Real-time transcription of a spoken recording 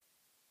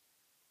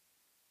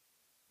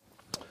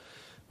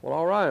Well,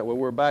 all right. Well,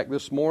 we're back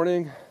this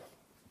morning,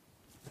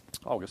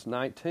 August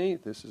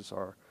 19th. This is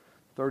our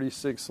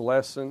 36th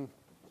lesson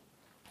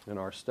in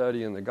our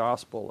study in the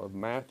Gospel of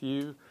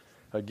Matthew.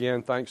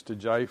 Again, thanks to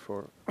Jay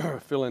for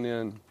filling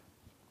in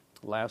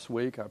last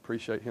week. I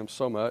appreciate him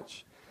so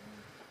much.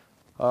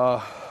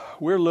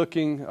 We're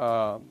looking,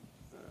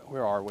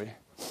 where are we?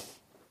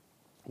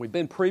 We've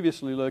been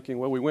previously looking,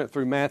 we went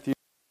through Matthew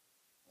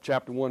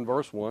chapter 1,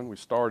 verse 1. We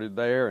started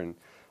there and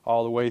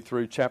all the way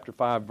through chapter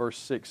 5, verse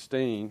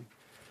 16.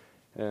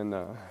 And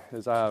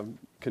as I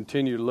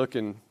continue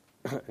looking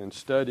and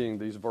studying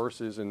these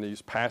verses and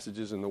these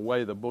passages and the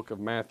way the book of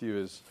Matthew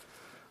is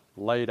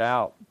laid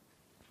out,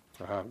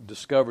 I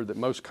discovered that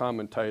most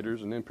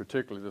commentators, and in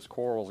particular this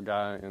Quarles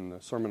guy in the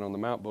Sermon on the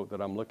Mount book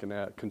that I'm looking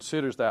at,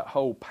 considers that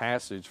whole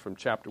passage from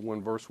chapter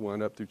 1, verse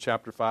 1 up through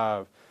chapter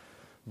 5,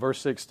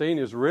 verse 16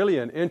 is really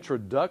an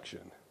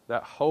introduction.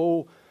 That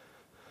whole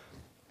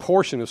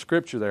portion of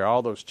Scripture there,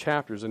 all those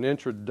chapters, an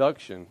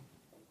introduction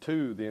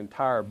to the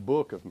entire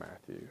book of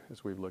Matthew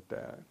as we've looked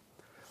at.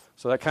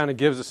 So that kind of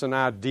gives us an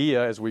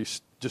idea as we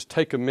just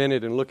take a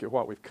minute and look at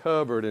what we've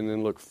covered and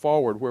then look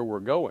forward where we're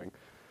going.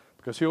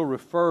 Because he'll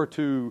refer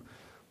to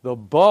the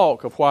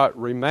bulk of what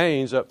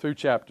remains up through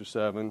chapter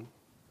 7,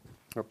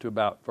 up to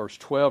about verse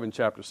 12 in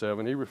chapter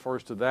 7. He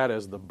refers to that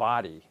as the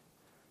body.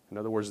 In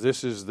other words,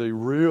 this is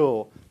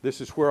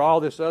where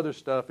all this other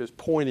stuff is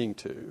pointing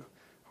to.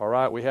 All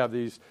right, we have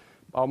these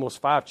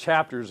almost 5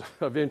 chapters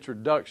of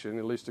introduction,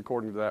 at least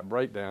according to that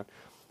breakdown.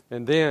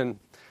 And then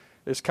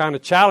it's kind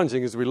of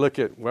challenging as we look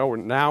at,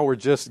 now we're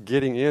just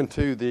getting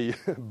into the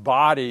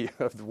body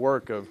of the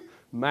work of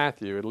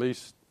Matthew, at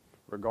least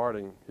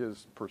regarding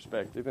his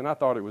perspective. And I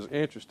thought it was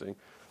interesting.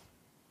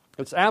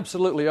 It's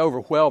absolutely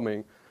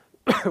overwhelming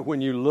when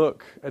you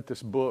look at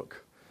this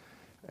book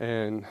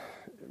and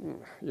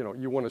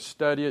you want to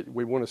study it.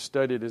 We want to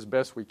study it as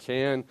best we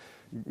can,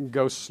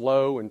 go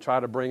slow and try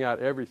to bring out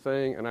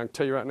everything. And I can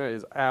tell you right now, it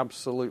is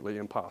absolutely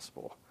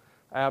impossible.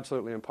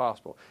 Absolutely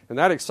impossible. And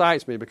that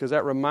excites me because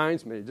that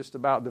reminds me just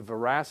about the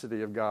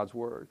veracity of God's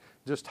Word,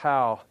 just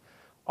how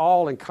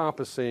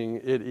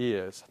all-encompassing it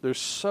is. There's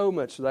so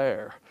much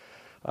there.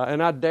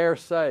 And I dare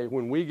say,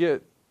 when we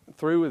get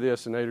through with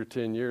this in 8 or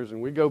 10 years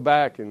and we go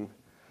back and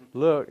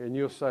look, and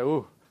you'll say,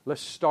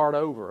 let's start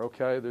over,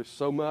 okay? There's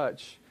so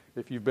much,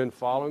 if you've been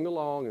following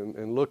along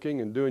and looking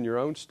and doing your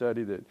own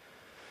study, that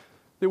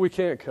we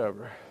can't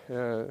cover.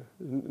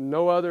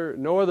 No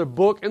other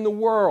book in the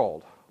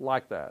world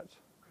like that.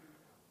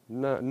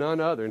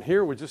 None other. And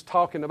here we're just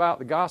talking about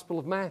the Gospel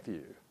of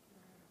Matthew.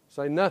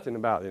 Say nothing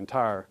about the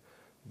entire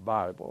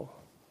Bible.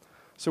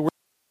 So we're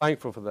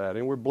thankful for that,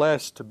 and we're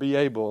blessed to be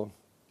able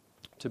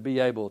to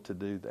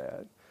do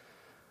that.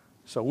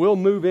 So we'll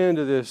move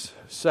into this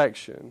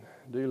section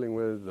dealing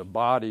with the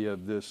body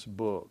of this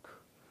book.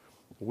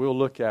 We'll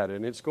look at it,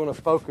 and it's going to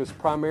focus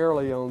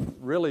primarily on,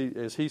 really,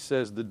 as he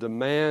says, the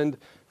demand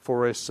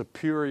for a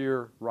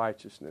superior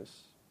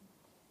righteousness.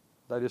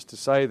 That is to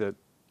say that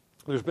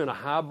there's been a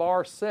high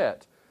bar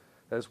set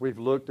as we've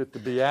looked at the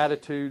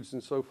Beatitudes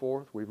and so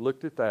forth. We've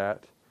looked at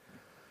that.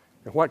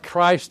 And what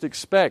Christ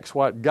expects,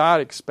 what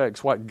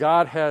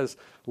God has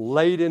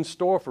laid in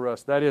store for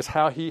us, that is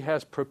how He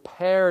has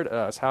prepared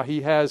us, how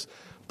He has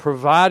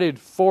provided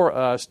for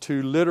us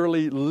to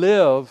literally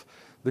live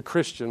the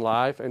Christian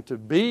life and to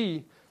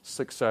be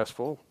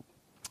successful.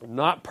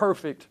 Not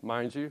perfect,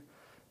 mind you,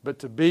 but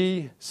to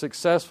be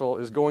successful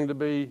is going to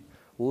be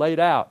laid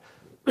out.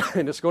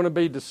 And it's going to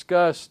be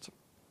discussed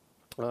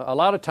a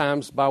lot of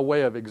times by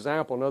way of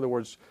example. In other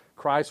words,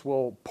 Christ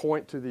will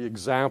point to the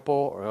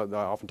example,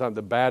 oftentimes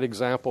the bad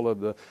example of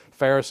the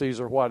Pharisees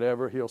or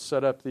whatever. He'll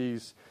set up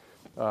these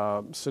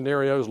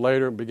scenarios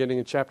later, beginning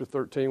in chapter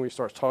 13, when he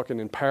starts talking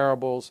in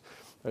parables.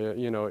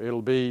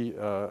 It'll be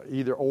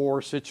either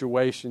or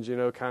situations,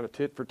 kind of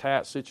tit for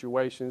tat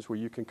situations where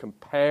you can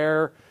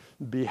compare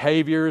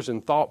behaviors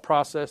and thought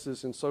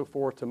processes and so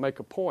forth to make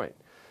a point.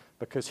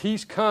 Because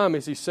He's come,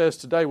 as he says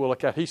today, we'll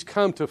look at, He's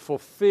come to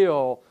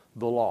fulfill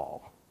the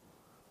law.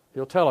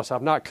 He'll tell us,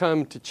 I've not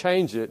come to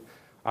change it,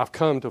 I've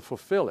come to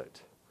fulfill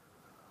it.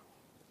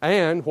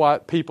 And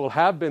what people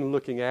have been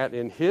looking at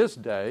in His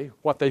day,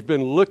 what they've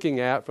been looking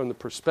at from the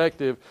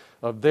perspective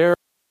of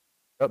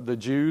the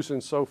Jews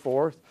and so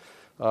forth,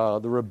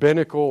 the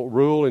rabbinical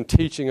rule and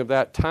teaching of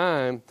that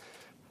time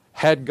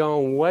had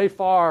gone way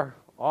far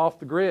off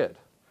the grid.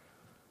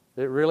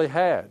 It really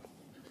had.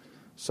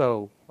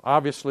 So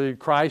obviously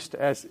Christ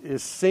as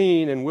is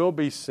seen and will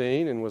be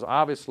seen and was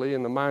obviously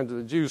in the minds of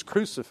the Jews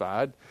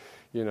crucified,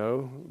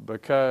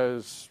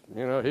 because, he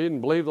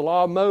didn't believe the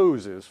law of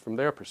Moses from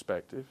their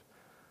perspective.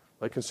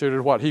 They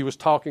considered what he was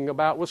talking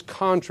about was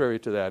contrary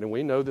to that. And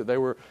we know that they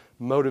were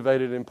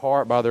motivated in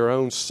part by their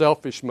own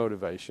selfish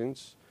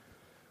motivations.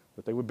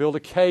 But they would build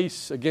a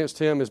case against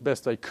him as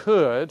best they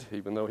could,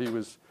 even though he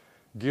was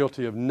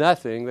guilty of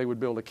nothing. They would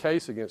build a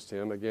case against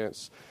him,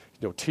 against,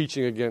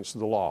 teaching against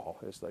the law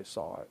as they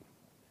saw it.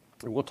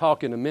 And we'll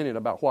talk in a minute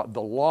about what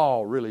the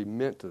law really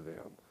meant to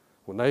them.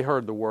 When they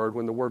heard the word,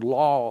 when the word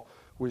law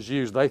was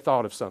used, they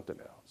thought of something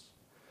else.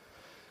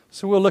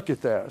 So we'll look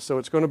at that. So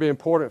it's going to be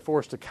important for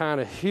us to kind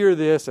of hear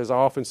this, as I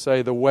often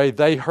say, the way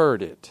they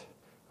heard it,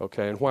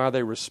 okay, and why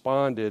they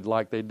responded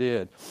like they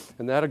did.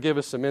 And that'll give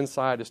us some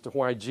insight as to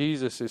why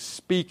Jesus is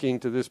speaking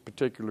to this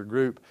particular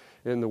group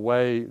in the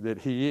way that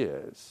he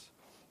is.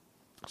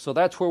 So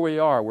that's where we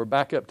are. We're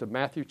back up to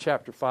Matthew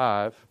chapter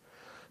 5,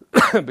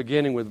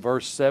 beginning with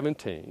verse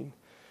 17,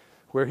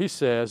 where he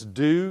says,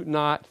 "Do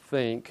not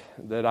think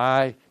that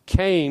I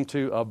came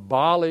to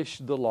abolish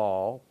the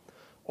law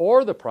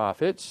or the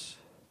prophets.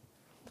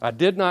 I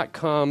did not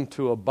come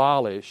to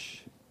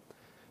abolish,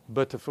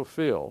 but to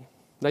fulfill."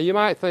 Now you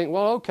might think,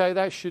 well, okay,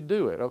 that should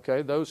do it.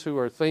 Okay, those who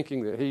are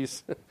thinking that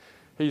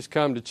he's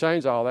come to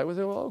change all that,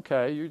 well,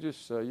 okay, you're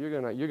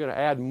gonna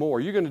add more.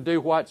 You're gonna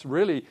do what's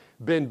really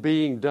been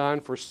being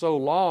done for so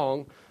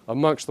long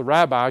amongst the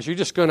rabbis. You're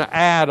just going to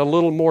add a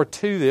little more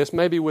to this,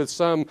 maybe with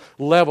some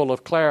level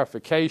of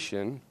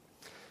clarification.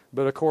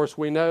 But of course,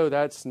 we know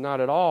that's not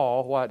at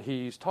all what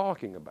he's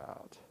talking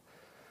about.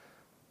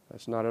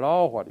 That's not at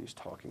all what he's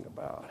talking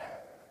about.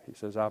 He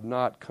says, I've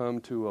not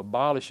come to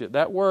abolish it.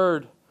 That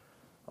word,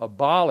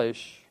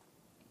 abolish,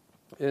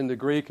 in the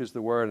Greek is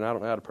the word, and I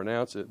don't know how to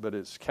pronounce it, but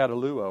it's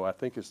kataluo, I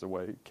think is the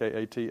way,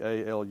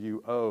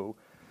 K-A-T-A-L-U-O.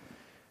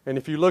 And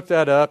if you look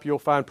that up, you'll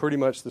find pretty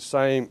much the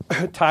same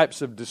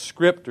types of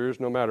descriptors,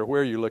 no matter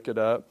where you look it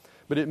up.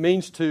 But it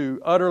means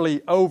to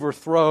utterly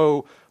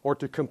overthrow or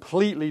to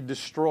completely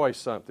destroy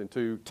something,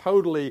 to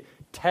totally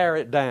tear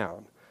it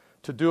down,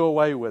 to do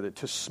away with it,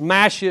 to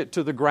smash it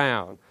to the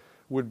ground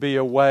would be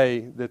a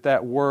way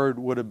that word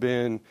would have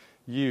been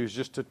used,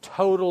 just to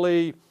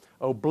totally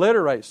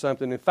obliterate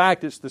something. In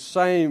fact, it's the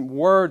same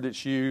word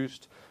that's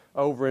used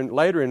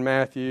later in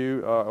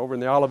Matthew, over in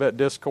the Olivet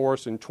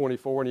Discourse in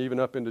 24 and even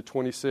up into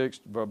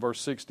 26,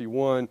 verse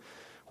 61,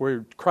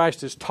 where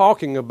Christ is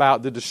talking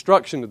about the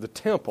destruction of the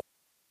temple.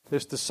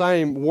 It's the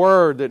same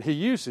word that he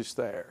uses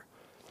there.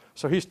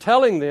 So he's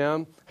telling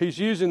them, he's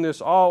using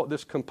this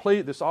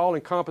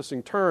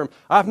all-encompassing term.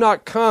 I've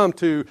not come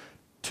to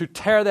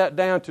tear that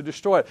down, to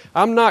destroy it.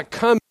 I'm not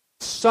coming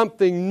to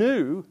something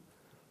new,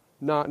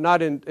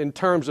 not in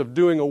terms of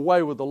doing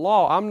away with the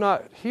law. I'm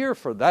not here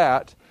for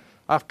that.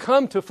 I've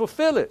come to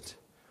fulfill it.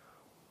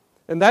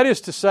 And that is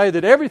to say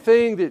that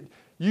everything that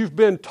you've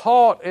been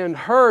taught and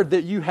heard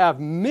that you have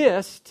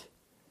missed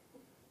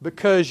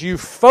because you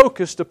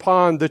focused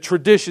upon the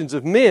traditions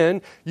of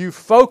men, you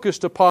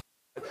focused upon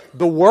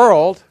the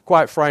world,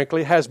 quite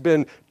frankly, has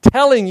been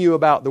telling you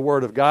about the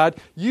Word of God,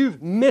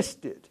 you've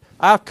missed it.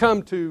 I've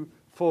come to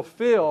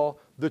fulfill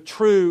the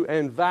true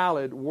and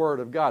valid Word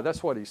of God.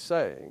 That's what he's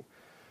saying.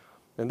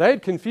 And they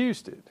had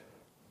confused it.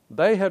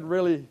 They had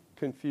really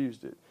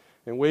confused it.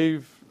 And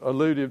we've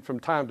alluded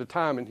from time to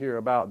time in here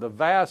about the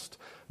vast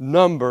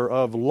number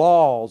of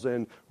laws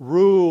and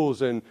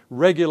rules and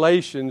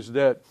regulations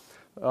that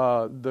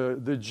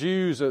the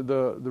Jews,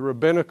 the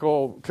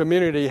rabbinical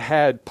community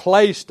had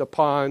placed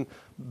upon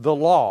the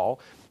law.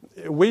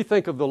 We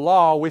think of the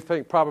law, we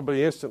think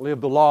probably instantly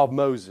of the law of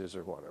Moses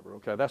or whatever.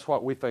 Okay, that's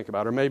what we think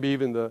about, or maybe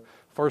even the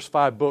first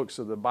 5 books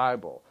of the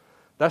Bible.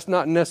 That's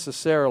not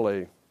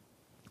necessarily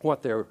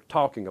what they're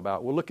talking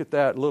about. We'll look at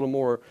that a little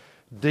more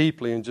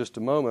deeply in just a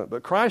moment.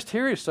 But Christ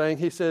here is saying,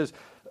 he says,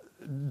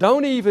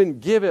 don't even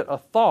give it a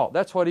thought.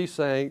 That's what he's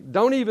saying.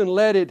 Don't even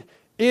let it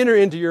enter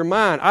into your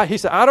mind. He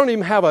said, I don't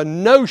even have a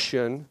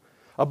notion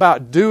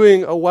about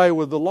doing away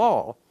with the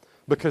law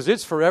because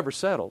it's forever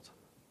settled.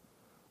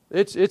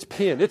 It's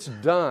pinned. It's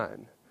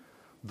done.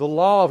 The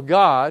law of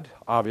God,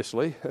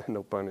 obviously,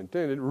 no pun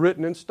intended,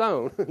 written in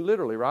stone,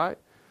 literally, right?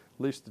 At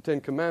least the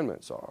 10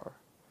 Commandments are.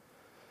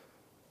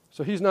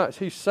 So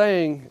he's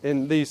saying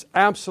in these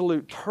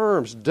absolute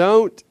terms,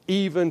 don't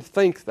even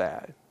think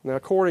that. Now,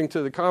 according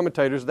to the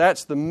commentators,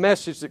 that's the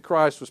message that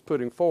Christ was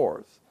putting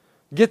forth.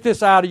 Get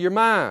this out of your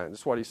mind,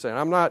 is what he's saying.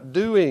 I'm not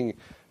doing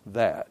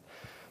that.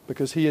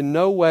 Because he in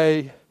no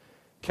way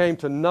came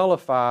to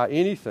nullify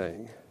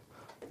anything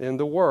in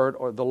the Word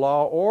or the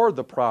law or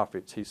the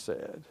prophets, he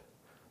said.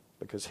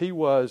 Because he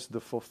was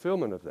the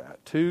fulfillment of that.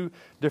 2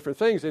 different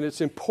things. And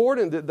it's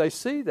important that they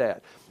see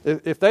that.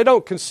 If they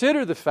don't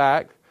consider the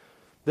fact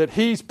that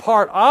he's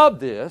part of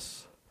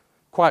this,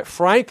 quite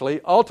frankly,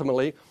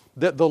 ultimately,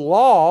 that the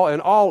law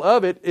and all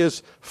of it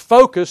is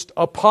focused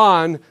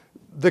upon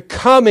the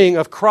coming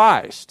of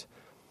Christ,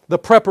 the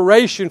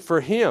preparation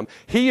for him.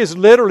 He is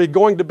literally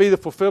going to be the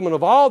fulfillment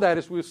of all that,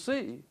 as we'll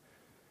see,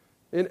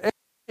 in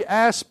every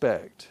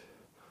aspect.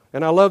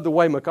 And I love the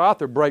way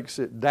MacArthur breaks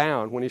it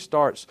down when he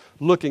starts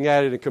looking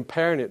at it and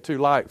comparing it to,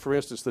 like, for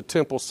instance, the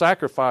temple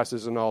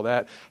sacrifices and all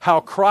that. How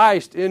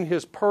Christ in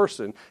his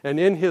person and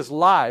in his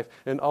life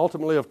and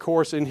ultimately, of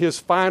course, in his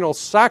final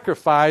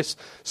sacrifice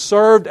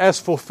served as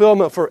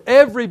fulfillment for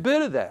every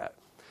bit of that.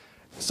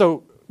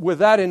 So with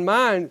that in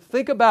mind,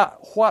 think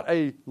about what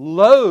a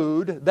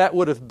load that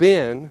would have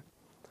been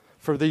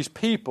for these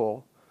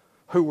people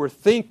who were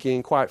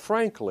thinking, quite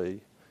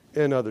frankly,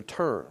 in other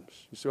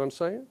terms. You see what I'm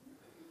saying?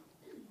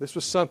 This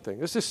was something.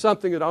 This is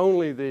something that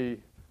only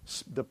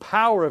the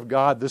power of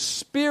God, the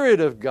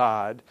Spirit of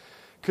God,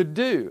 could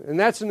do. And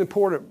that's an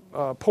important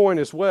point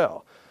as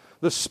well.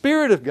 The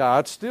Spirit of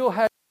God still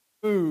had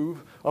to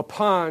move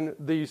upon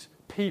these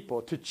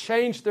people to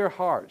change their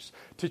hearts,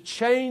 to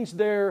change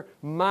their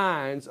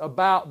minds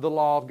about the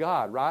law of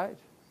God, right?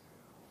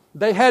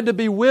 They had to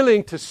be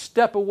willing to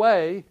step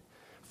away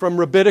from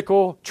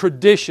rabbinical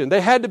tradition.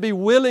 They had to be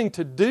willing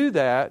to do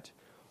that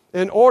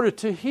in order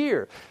to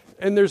hear.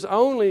 And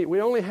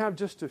we only have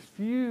just a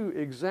few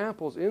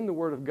examples in the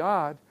Word of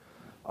God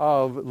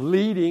of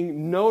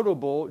leading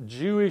notable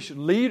Jewish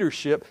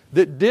leadership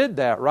that did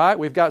that, right?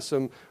 We've got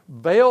some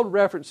veiled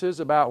references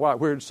about what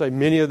we're to say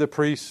many of the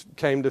priests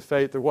came to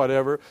faith or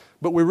whatever,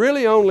 but we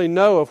really only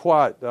know of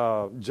what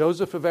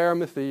Joseph of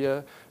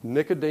Arimathea,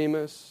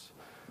 Nicodemus,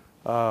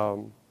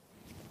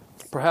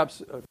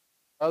 perhaps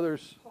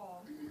others,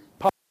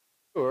 Paul,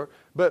 sure,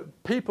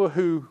 but people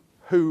who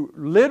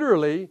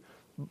literally,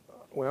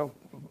 well,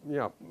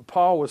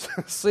 Paul was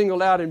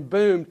singled out and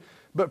boomed,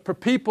 but for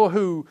people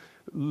who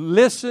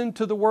listened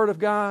to the Word of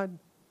God,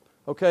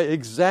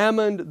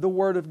 examined the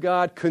Word of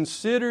God,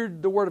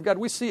 considered the Word of God,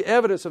 we see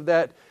evidence of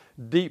that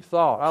deep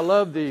thought. I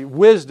love the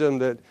wisdom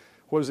that,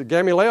 was it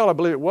Gamaliel, I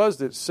believe it was,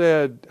 that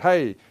said,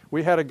 hey,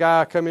 we had a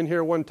guy come in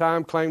here one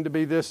time, claim to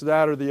be this,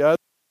 that, or the other,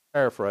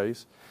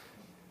 paraphrase.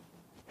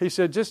 He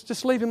said,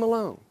 just leave him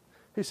alone.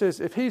 He says,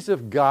 if he's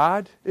of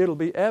God, it'll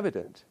be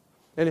evident.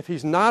 And if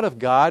he's not of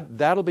God,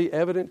 that'll be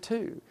evident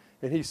too.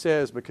 And he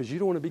says, because you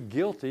don't want to be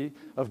guilty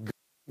of God.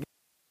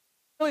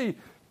 Really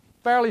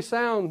fairly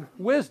sound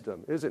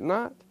wisdom, is it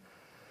not?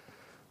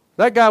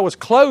 That guy was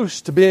close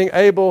to being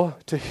able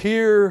to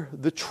hear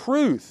the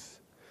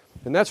truth.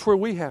 And that's where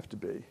we have to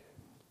be.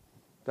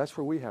 That's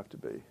where we have to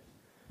be.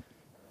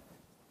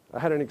 I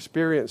had an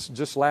experience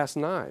just last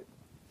night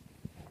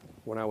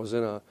when I was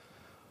in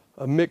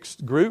a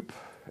mixed group,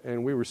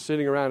 and we were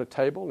sitting around a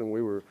table, and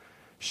we were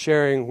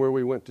sharing where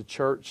we went to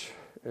church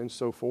and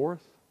so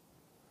forth.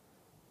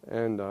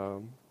 And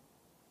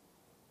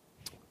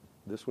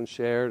this one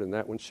shared and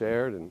that one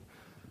shared, and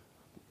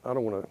I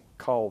don't want to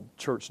call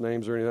church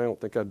names or anything. I don't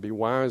think I'd be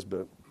wise,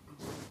 but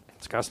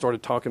this guy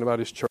started talking about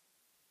his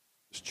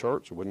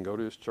church. I wouldn't go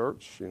to his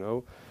church,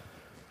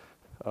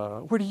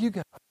 Where do you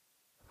go?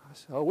 I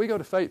said, we go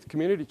to Faith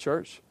Community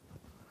Church.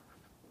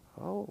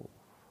 Oh,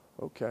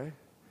 okay.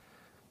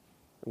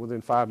 And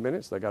within 5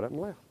 minutes, they got up and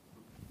left.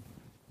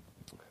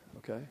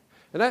 Okay,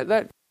 and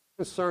that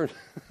concerns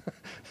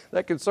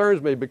that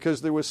concerns me,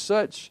 because there was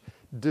such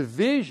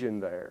division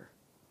there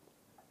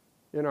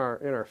in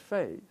our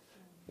faith,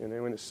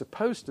 when it's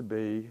supposed to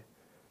be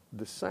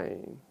the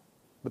same.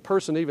 The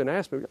person even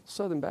asked me,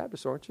 "Southern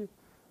Baptist, aren't you?"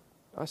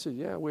 I said,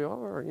 "Yeah, we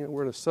are.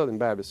 We're in a Southern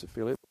Baptist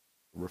affiliate,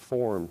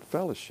 Reformed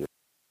Fellowship."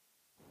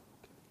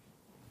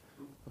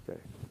 Okay,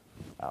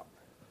 out.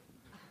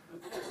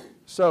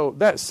 So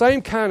that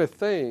same kind of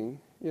thing,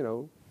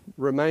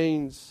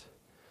 remains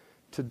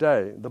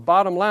today. The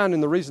bottom line,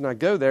 and the reason I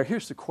go there,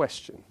 here's the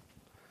question.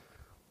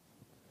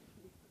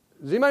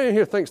 Does anybody in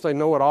here thinks they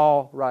know it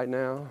all right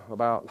now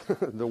about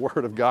the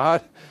Word of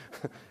God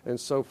and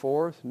so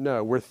forth?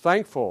 No, we're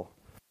thankful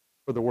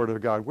for the Word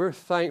of God. We're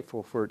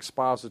thankful for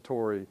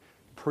expository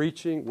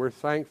preaching. We're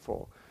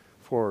thankful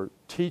for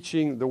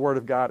teaching the Word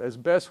of God as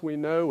best we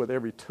know, with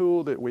every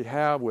tool that we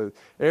have, with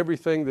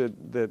everything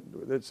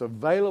that's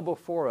available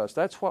for us.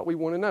 That's what we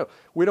want to know.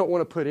 We don't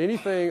want to put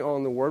anything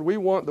on the Word. We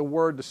want the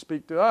Word to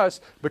speak to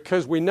us,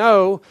 because we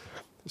know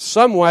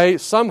some way,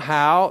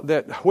 somehow,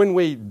 that when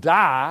we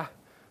die,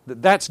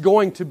 that's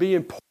going to be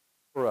important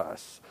for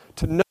us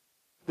to know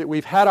that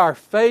we've had our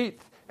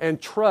faith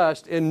and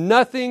trust in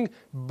nothing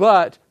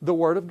but the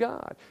Word of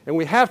God. And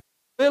we have to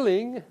be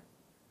willing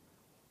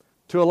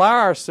to allow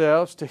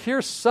ourselves to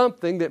hear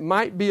something that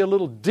might be a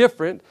little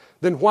different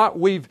than what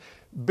we've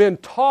been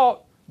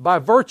taught by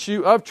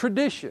virtue of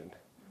tradition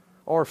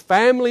or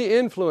family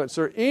influence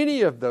or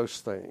any of those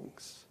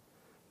things.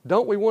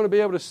 Don't we want to be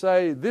able to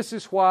say, this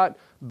is what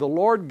the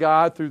Lord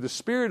God, through the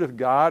Spirit of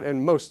God,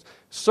 and most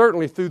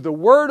certainly through the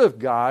Word of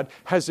God,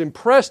 has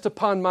impressed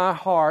upon my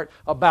heart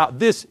about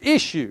this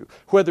issue,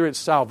 whether it's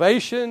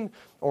salvation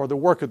or the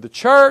work of the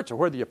church, or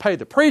whether you pay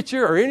the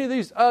preacher, or any of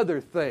these other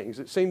things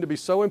that seem to be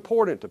so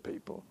important to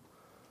people.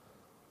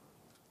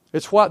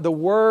 It's what the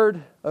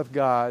Word of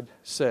God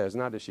says.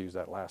 And I just use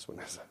that last one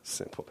as a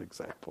simple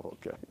example,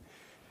 okay?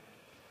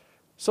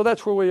 So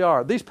that's where we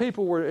are. These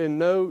people were in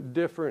no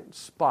different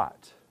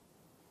spot.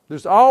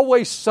 There's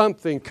always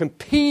something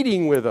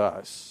competing with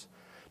us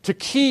to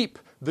keep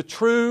the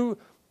true,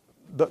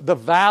 the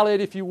valid,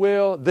 if you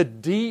will, the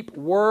deep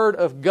Word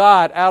of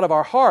God out of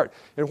our heart.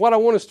 And what I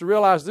want us to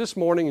realize this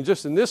morning, and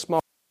just in this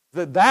moment,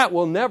 that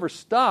will never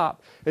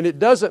stop. And it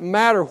doesn't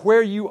matter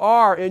where you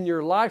are in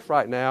your life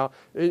right now,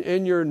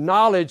 in your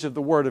knowledge of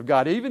the Word of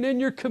God, even in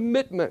your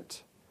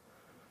commitment.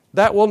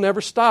 That will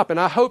never stop. And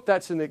I hope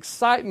that's an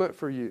excitement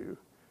for you,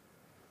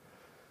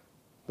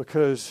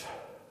 because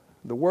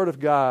the Word of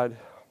God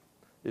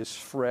is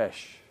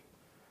fresh,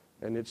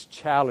 and it's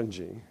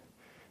challenging,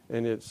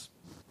 and it's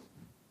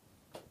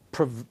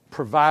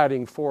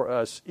providing for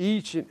us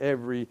each and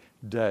every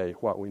day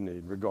what we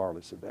need,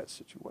 regardless of that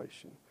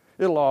situation.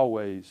 It'll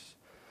always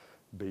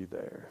be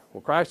there.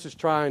 Well, Christ is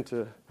trying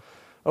to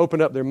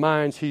open up their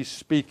minds, He's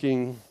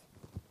speaking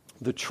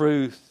the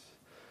truth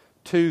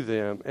to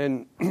them.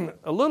 And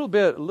a little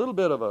bit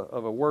of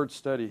a word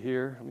study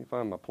here. Let me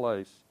find my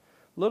place.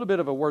 A little bit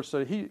of a word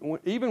study.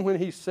 Even when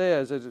He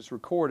says, as it's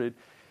recorded,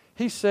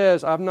 He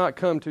says, I've not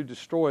come to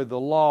destroy the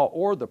law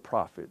or the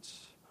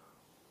prophets.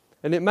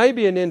 And it may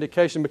be an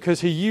indication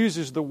because He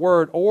uses the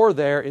word or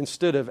there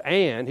instead of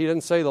and. He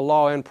doesn't say the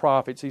law and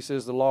prophets. He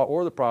says the law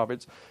or the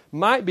prophets.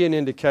 Might be an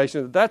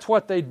indication that that's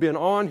what they'd been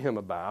on Him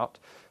about,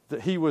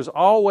 that He was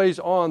always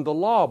on the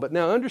law. But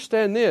now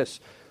understand this.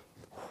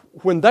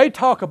 When they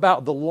talk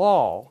about the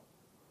law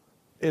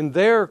in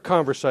their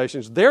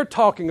conversations, they're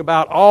talking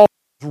about all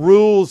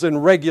rules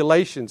and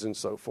regulations and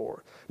so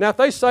forth. Now, if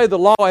they say the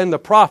law and the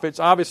prophets,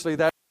 obviously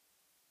that's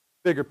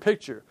a bigger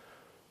picture.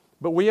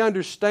 But we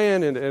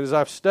understand, and as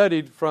I've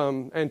studied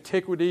from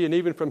antiquity and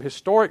even from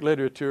historic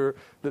literature,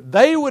 that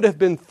they would have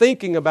been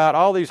thinking about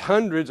all these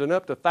hundreds and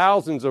up to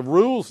thousands of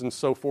rules and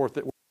so forth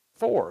that were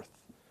forth.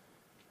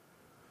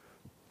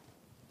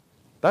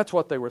 That's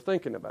what they were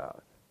thinking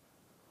about.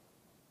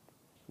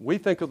 We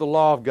think of the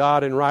law of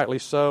God, and rightly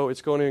so.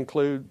 It's going to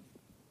include,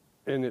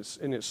 in its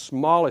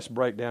smallest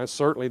breakdown,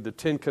 certainly the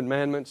Ten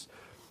Commandments.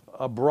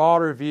 A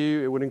broader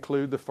view, it would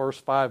include the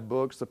first 5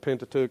 books, the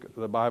Pentateuch,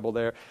 the Bible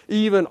there,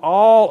 even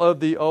all of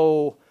the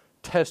Old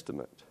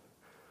Testament.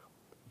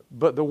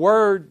 But the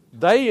word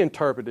they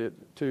interpreted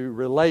to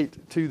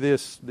relate to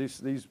these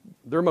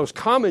their most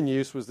common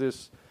use was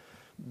this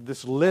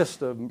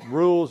list of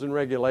rules and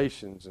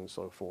regulations and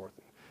so forth.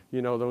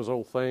 You know, those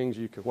old things,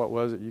 you could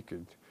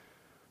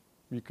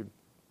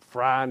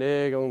fry an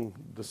egg on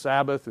the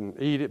Sabbath and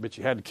eat it, but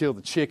you had to kill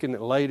the chicken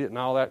that laid it and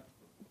all that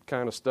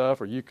kind of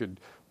stuff. Or you could,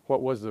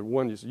 what was the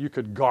one, you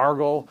could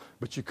gargle,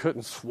 but you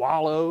couldn't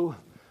swallow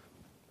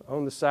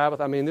on the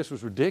Sabbath. I mean, this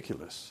was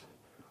ridiculous.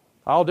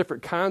 All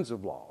different kinds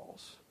of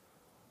laws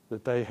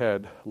that they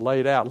had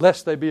laid out,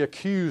 lest they be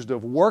accused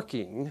of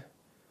working,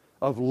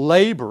 of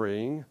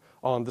laboring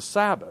on the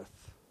Sabbath.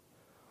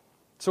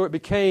 So it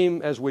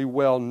became, as we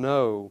well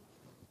know,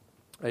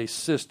 a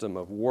system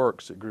of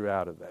works that grew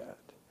out of that.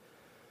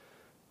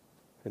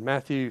 In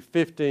Matthew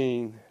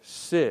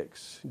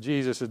 15:6,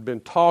 Jesus had been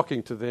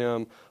talking to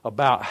them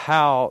about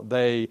how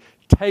they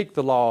take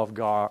the law of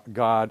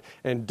God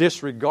and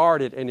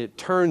disregard it, and it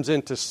turns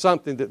into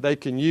something that they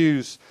can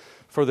use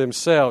for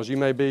themselves. You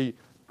may be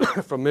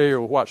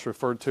familiar with what's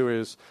referred to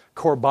as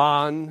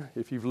korban,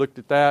 if you've looked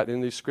at that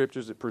in these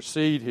scriptures that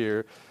precede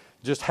here.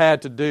 Just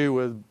had to do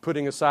with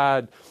putting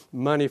aside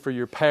money for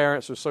your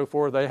parents or so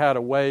forth. They had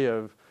a way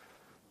of,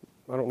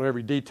 I don't know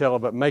every detail,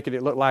 but making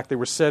it look like they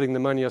were setting the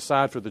money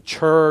aside for the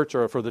church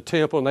or for the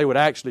temple, and they would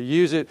actually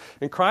use it.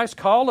 And Christ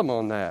called them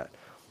on that.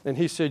 And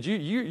He said,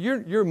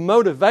 your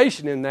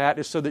motivation in that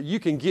is so that you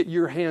can get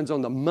your hands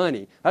on the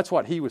money. That's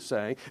what He was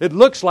saying. It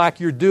looks like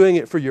you're doing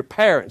it for your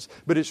parents,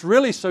 but it's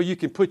really so you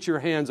can put your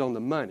hands on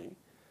the money.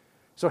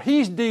 So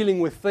He's dealing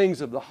with things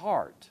of the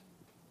heart.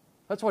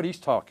 That's what He's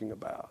talking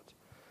about.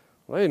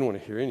 Well, they didn't want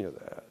to hear any of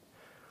that.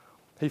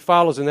 He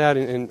follows in that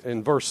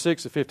in verse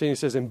 6 of 15. He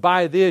says, and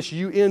by this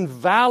you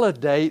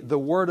invalidate the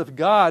word of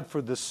God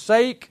for the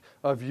sake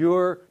of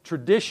your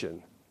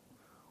tradition.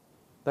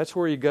 That's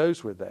where he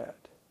goes with that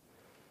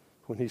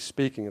when he's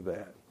speaking of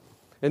that.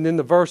 And then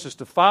the verses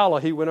to follow,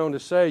 he went on to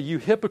say, you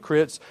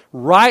hypocrites,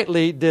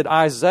 rightly did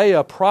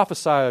Isaiah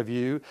prophesy of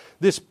you.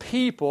 This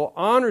people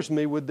honors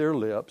me with their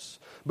lips,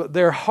 but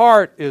their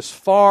heart is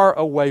far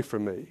away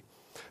from me.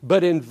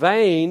 But in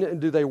vain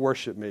do they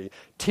worship me,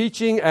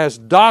 teaching as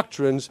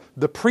doctrines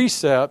the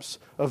precepts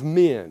of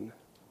men.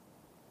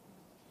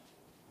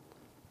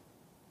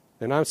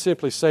 And I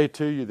simply say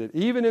to you that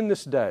even in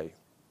this day,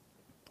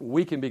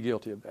 we can be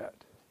guilty of that.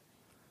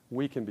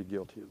 We can be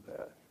guilty of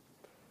that.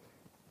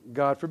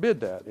 God forbid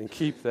that and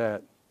keep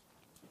that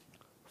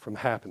from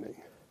happening.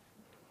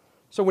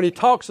 So when he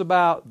talks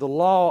about the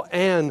law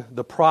and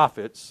the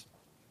prophets,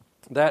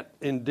 that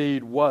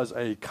indeed was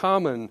a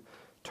common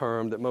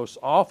term that most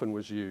often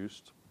was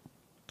used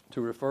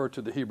to refer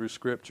to the Hebrew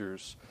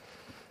Scriptures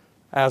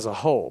as a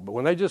whole. But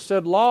when they just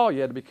said law, you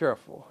had to be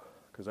careful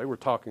because they were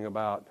talking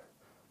about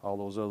all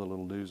those other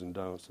little do's and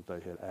don'ts that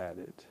they had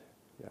added.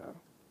 Yeah.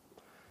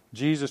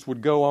 Jesus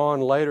would go on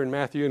later in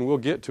Matthew, and we'll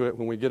get to it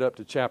when we get up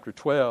to chapter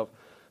 12.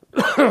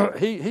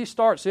 He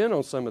starts in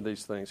on some of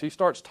these things. He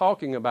starts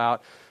talking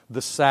about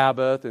the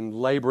Sabbath and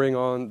laboring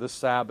on the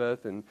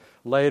Sabbath. And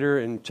later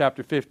in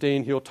chapter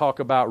 15, he'll talk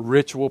about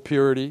ritual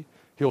purity.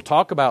 He'll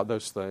talk about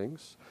those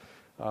things.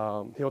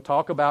 He'll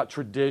talk about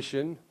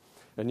tradition.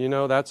 And, you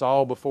know, that's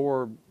all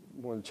before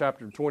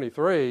chapter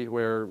 23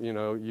 where, you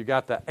know, you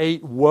got the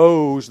 8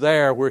 woes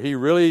there where he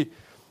really,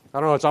 I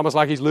don't know, it's almost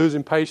like he's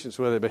losing patience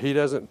with it, but he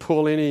doesn't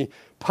pull any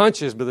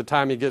punches by the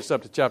time he gets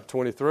up to chapter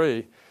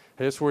 23.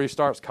 It's where he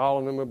starts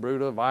calling them a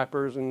brood of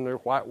vipers and their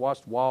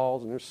whitewashed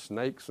walls and their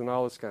snakes and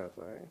all this kind of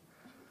thing.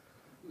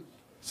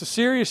 It's a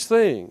serious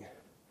thing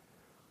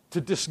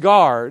to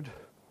discard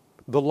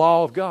the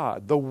law of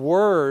God, the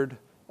Word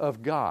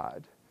of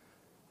God,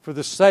 for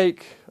the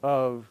sake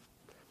of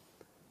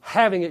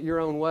having it your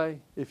own way,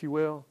 if you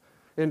will,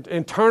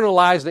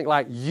 internalizing it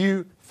like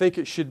you think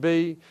it should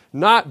be,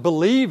 not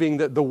believing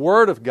that the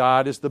Word of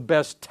God is the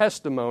best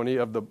testimony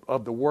of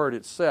the Word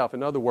itself.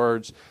 In other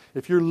words,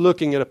 if you're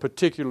looking at a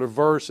particular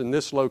verse in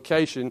this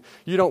location,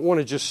 you don't want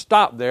to just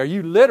stop there.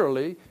 You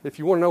literally, if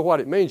you want to know what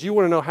it means, you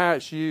want to know how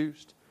it's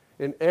used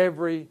in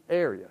every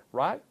area,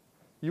 right?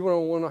 You want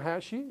to know how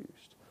it's used.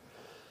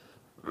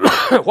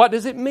 What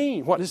does it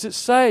mean? What does it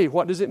say?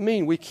 What does it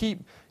mean? We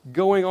keep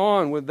going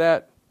on with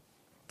that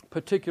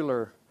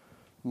particular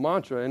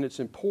mantra, and it's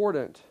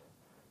important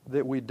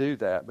that we do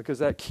that because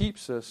that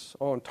keeps us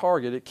on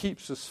target. It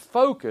keeps us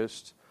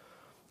focused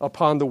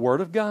upon the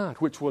Word of God,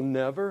 which will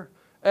never,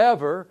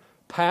 ever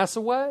pass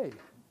away.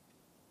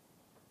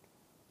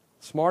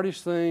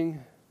 Smartest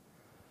thing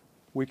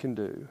we can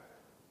do.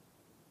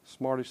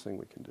 Smartest thing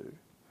we can do.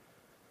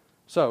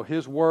 So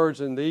His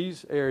words in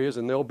these areas,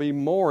 and there'll be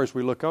more as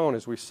we look on,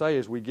 as we say,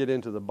 as we get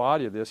into the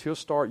body of this, He'll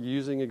start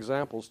using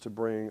examples to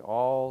bring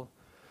all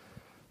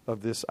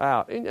of this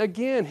out. And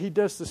again, He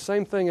does the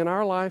same thing in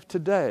our life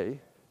today.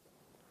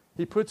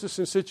 He puts us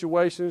in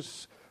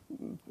situations,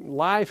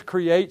 life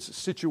creates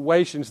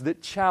situations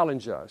that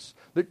challenge us,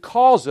 that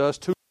cause us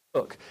to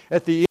look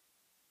at the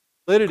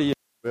validity, if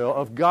you will,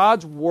 of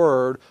God's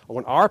Word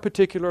on our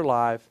particular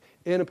life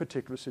in a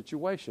particular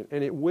situation.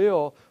 And it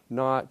will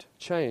not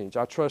change.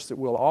 I trust that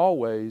we'll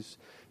always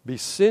be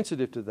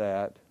sensitive to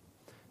that,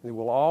 and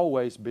we'll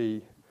always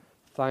be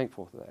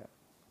thankful for that.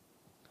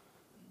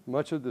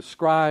 Much of the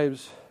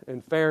scribes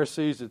and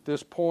Pharisees at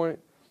this point,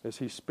 as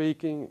He's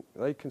speaking,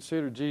 they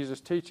consider Jesus'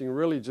 teaching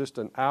really just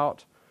an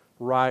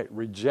outright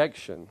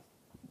rejection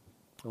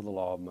of the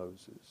law of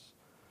Moses.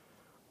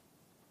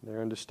 They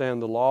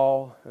understand the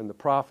law and the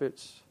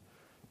prophets,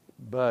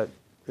 but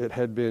it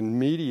had been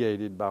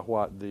mediated by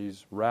what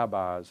these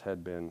rabbis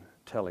had been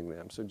telling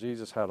them. So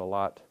Jesus had a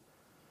lot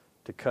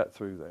to cut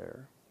through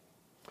there.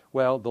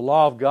 Well, the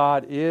law of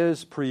God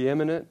is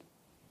preeminent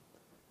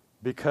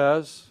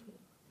because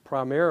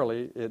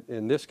primarily,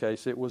 in this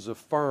case, it was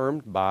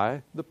affirmed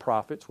by the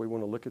prophets. We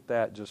want to look at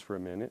that just for a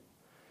minute.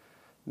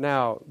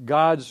 Now,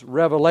 God's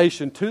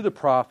revelation to the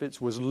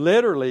prophets was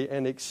literally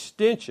an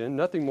extension,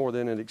 nothing more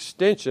than an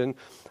extension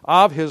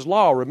of His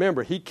law.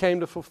 Remember, He came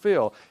to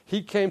fulfill.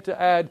 He came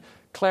to add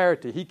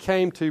clarity. He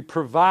came to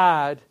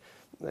provide,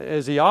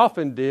 as He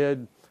often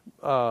did,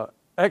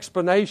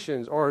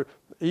 explanations or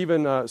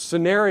even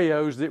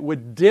scenarios that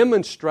would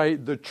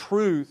demonstrate the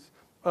truth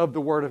of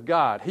the Word of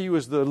God. He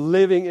was the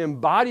living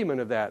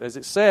embodiment of that. As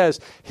it says,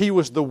 He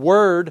was the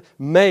Word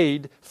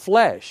made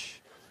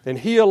flesh. And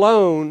He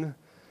alone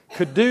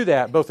could do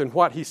that, both in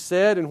what He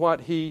said and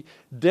what He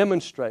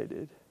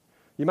demonstrated.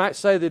 You might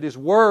say that His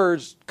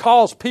words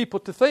cause people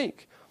to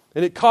think.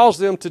 And it caused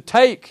them to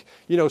take,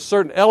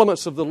 certain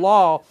elements of the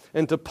law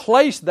and to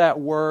place that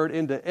word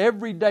into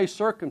everyday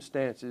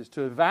circumstances,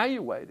 to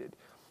evaluate it,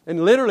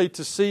 and literally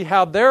to see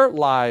how their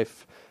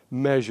life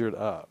measured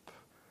up.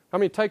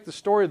 Take the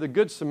story of the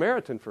Good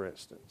Samaritan, for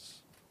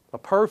instance. A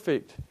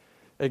perfect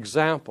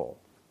example.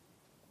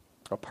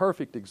 A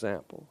perfect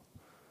example.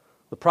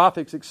 The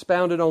prophets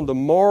expounded on the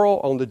moral,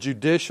 on the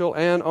judicial,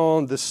 and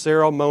on the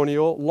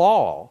ceremonial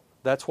law.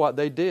 That's what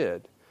they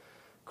did.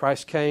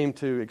 Christ came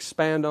to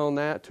expand on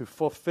that, to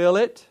fulfill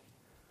it.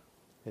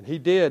 And He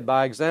did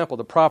by example.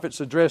 The prophets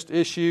addressed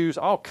issues,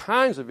 all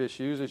kinds of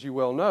issues, as you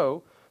well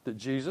know, that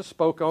Jesus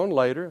spoke on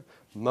later.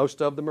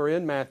 Most of them are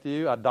in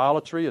Matthew.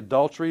 Idolatry,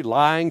 adultery,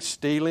 lying,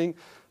 stealing,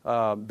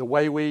 the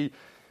way we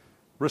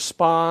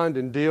respond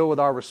and deal with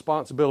our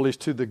responsibilities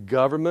to the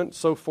government,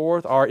 so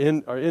forth, our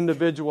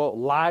individual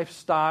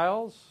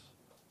lifestyles,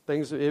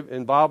 things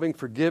involving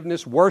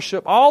forgiveness,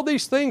 worship, all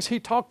these things He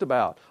talked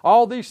about.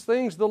 All these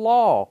things the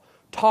law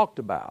talked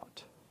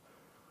about.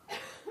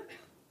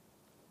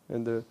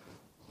 And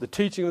the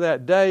teaching of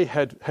that day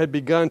had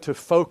begun to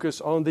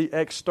focus on the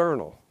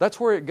external. That's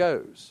where it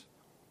goes,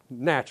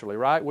 naturally,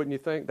 right? Wouldn't you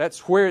think?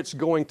 That's where it's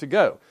going to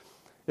go.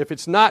 If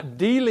it's not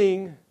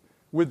dealing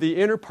with the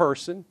inner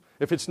person,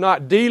 if it's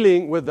not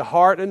dealing with the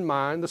heart and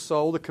mind, the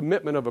soul, the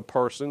commitment of a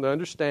person, the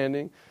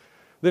understanding,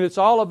 then it's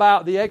all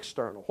about the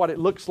external, what it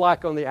looks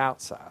like on the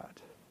outside.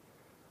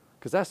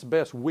 Because that's the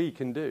best we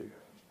can do.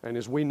 And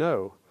as we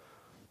know,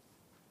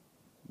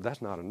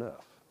 that's not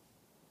enough.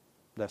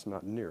 That's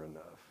not near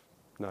enough.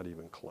 Not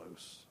even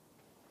close.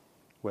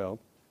 Well,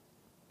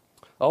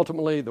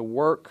 ultimately the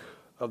work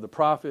of the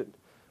prophet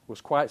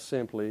was quite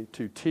simply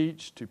to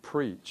teach, to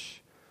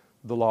preach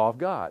the law of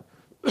God.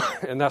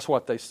 And that's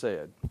what they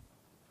said.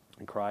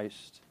 And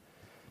Christ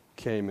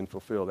came and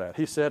fulfilled that.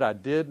 He said, I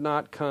did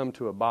not come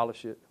to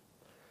abolish it,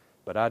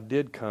 but I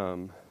did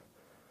come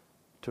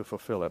to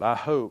fulfill it. I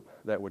hope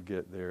that would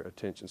get their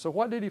attention. So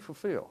what did He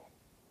fulfill?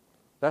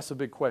 That's a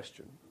big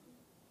question.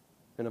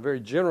 In a very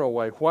general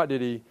way, what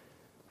did He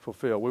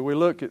fulfill? Well, we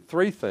look at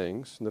three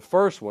things. And the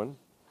first one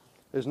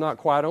is not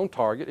quite on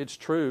target. It's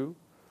true.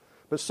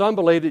 But some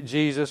believe that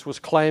Jesus was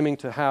claiming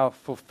to have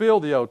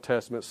fulfilled the Old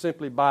Testament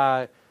simply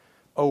by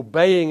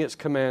obeying its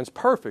commands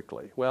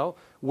perfectly. Well,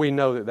 we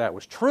know that that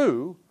was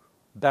true.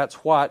 That's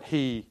what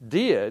He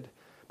did.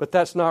 But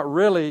that's not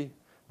really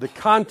the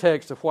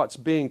context of what's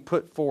being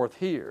put forth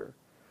here.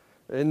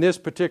 In this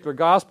particular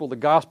gospel, the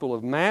Gospel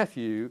of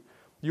Matthew,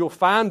 you'll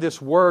find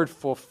this word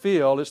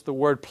fulfill. It's the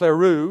word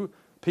pleroo,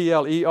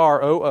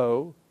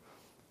 P-L-E-R-O-O.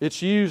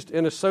 It's used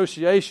in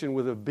association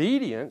with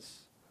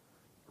obedience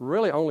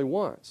really only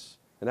once,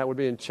 and that would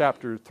be in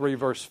chapter 3,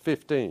 verse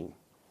 15.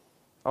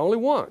 Only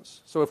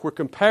once. So if we're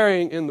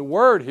comparing in the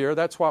word here,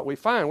 that's what we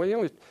find.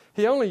 Well,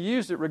 he only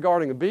used it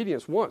regarding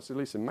obedience once, at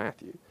least in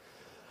Matthew.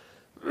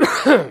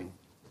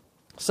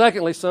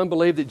 Secondly, some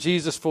believe that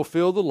Jesus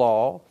fulfilled the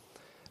law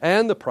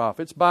and the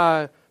prophets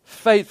by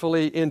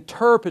faithfully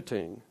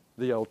interpreting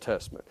the Old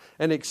Testament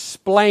and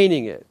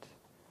explaining it.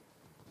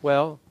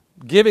 Well,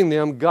 giving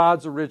them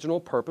God's original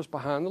purpose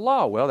behind the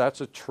law. Well, that's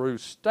a true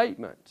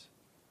statement.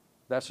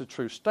 That's a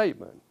true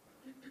statement.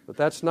 But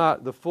that's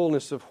not the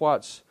fullness of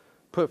what's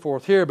put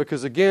forth here,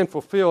 because again,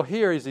 fulfill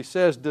here, as he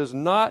says, does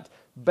not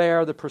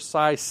bear the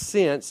precise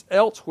sense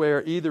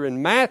elsewhere, either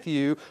in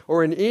Matthew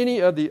or in any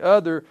of the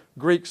other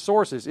Greek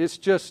sources. It's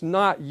just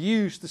not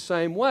used the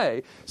same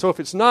way. So if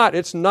it's not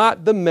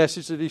the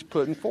message that he's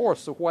putting forth.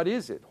 So what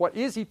is it? What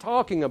is he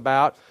talking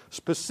about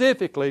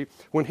specifically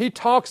when he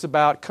talks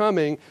about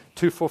coming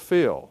to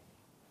fulfill?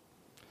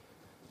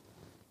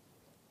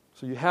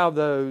 So you have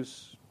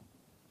those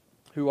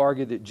who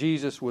argue that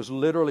Jesus was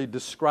literally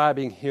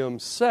describing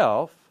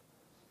himself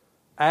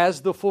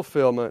as the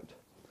fulfillment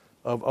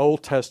of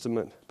Old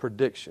Testament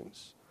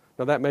predictions.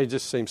 Now that may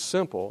just seem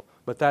simple,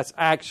 but that's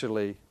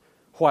actually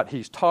what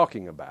he's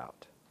talking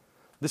about.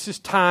 This is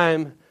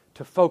time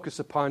to focus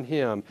upon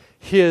him,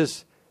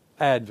 his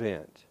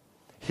advent,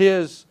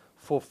 his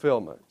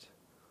fulfillment.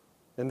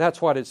 And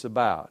that's what it's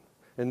about.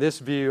 And this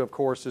view, of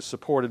course, is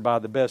supported by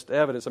the best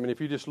evidence. I mean,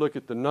 if you just look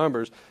at the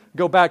numbers,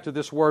 go back to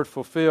this word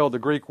fulfill, the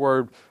Greek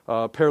word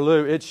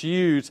perlou. It's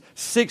used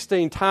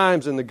 16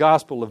 times in the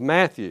Gospel of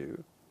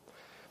Matthew.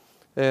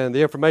 And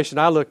the information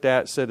I looked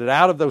at said that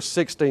out of those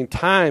 16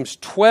 times,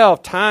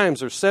 12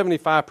 times, or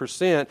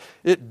 75%,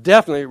 it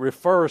definitely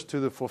refers to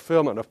the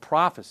fulfillment of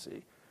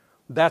prophecy.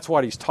 That's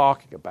what he's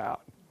talking about.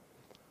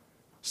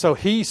 So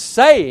he's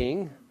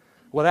saying,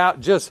 without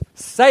just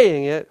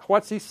saying it,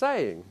 what's he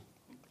saying?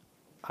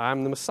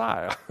 I'm the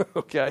Messiah,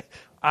 okay?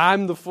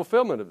 I'm the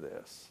fulfillment of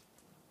this.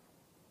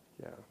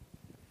 Yeah.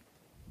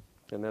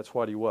 And that's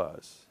what he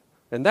was.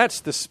 And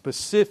that's the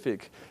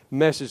specific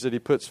message that he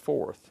puts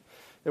forth.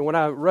 And when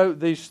I wrote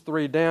these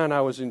three down,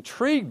 I was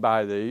intrigued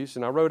by these,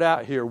 and I wrote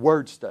out here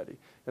word study.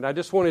 And I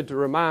just wanted to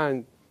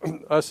remind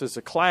us as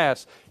a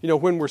class,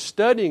 when we're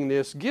studying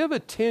this, give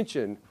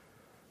attention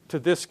to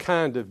this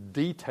kind of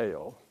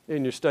detail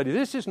in your study.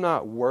 This is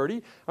not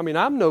wordy. I mean,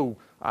 I don't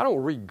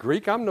read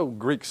Greek. I'm no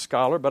Greek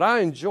scholar, but I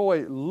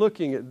enjoy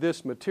looking at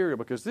this material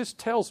because this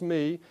tells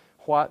me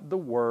what the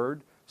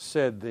Word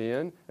said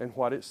then and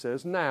what it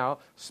says now,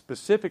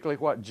 specifically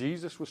what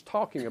Jesus was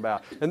talking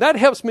about. And that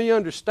helps me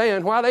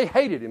understand why they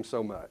hated him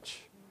so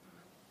much.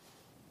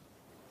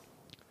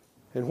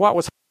 And what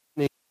was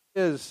happening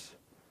in his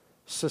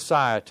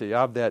society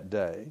of that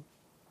day.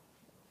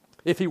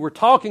 If he were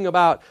talking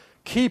about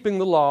keeping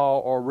the law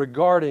or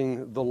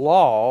regarding the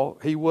law,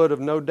 he would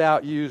have no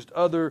doubt used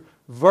other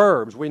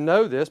verbs. We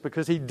know this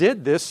because he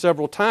did this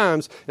several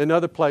times in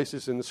other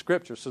places in the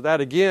Scripture. So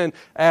that again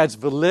adds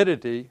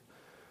validity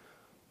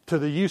to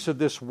the use of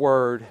this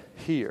word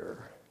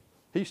here.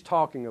 He's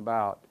talking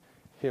about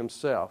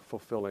himself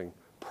fulfilling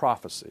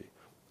prophecy,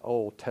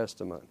 Old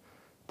Testament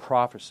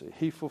prophecy.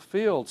 He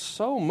fulfilled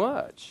so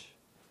much.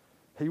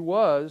 He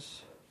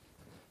was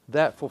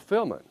that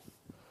fulfillment.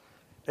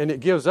 And it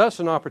gives us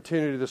an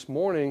opportunity this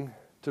morning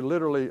to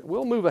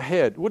we'll move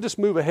ahead. We'll just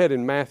move ahead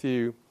in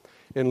Matthew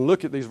and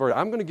look at these verses.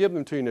 I'm going to give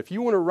them to you. And if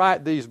you want to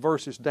write these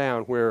verses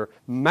down where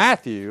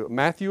Matthew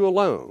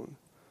alone,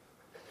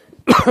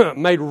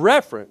 made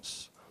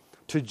reference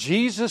to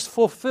Jesus'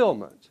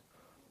 fulfillment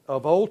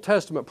of Old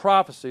Testament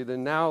prophecy,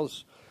 then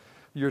now's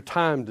your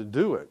time to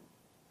do it.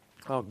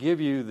 I'll give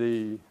you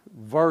the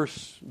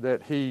verse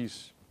that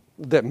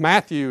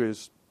Matthew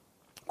is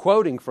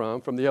quoting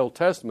from the Old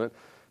Testament,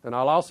 and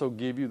I'll also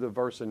give you the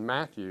verse in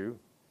Matthew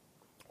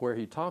where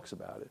he talks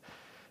about it.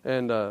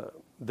 And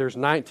there's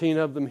 19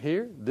 of them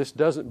here. This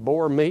doesn't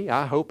bore me.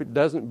 I hope it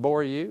doesn't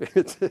bore you.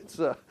 It's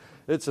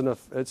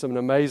an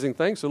amazing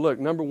thing. So look,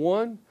 number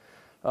one,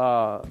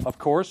 of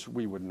course,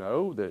 we would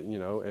know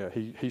that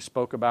he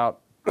spoke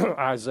about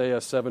Isaiah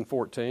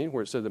 7:14,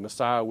 where it said the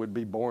Messiah would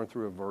be born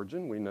through a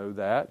virgin. We know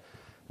that,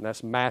 and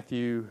that's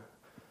Matthew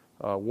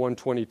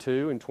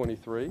 1:22 and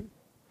 23.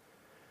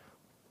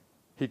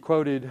 He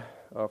quoted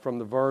from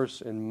the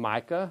verse in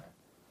Micah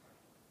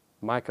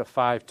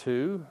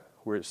 5:2,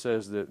 where it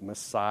says that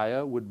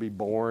Messiah would be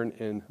born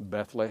in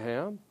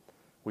Bethlehem.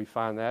 We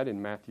find that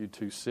in Matthew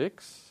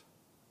 2:6.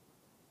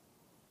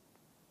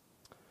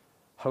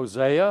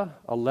 Hosea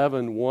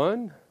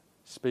 11:1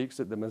 speaks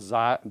that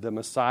the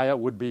Messiah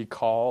would be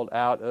called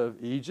out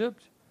of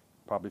Egypt.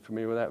 Probably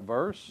familiar with that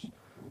verse.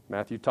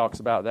 Matthew talks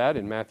about that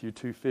in Matthew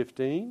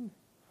 2:15.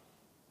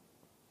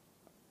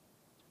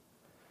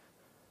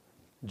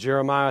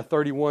 Jeremiah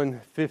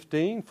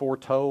 31:15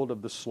 foretold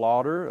of the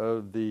slaughter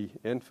of the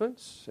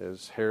infants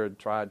as Herod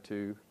tried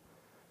to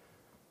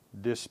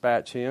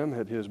dispatch him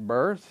at his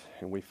birth,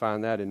 and we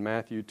find that in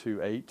Matthew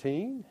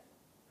 2:18.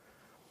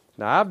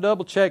 Now, I've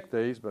double-checked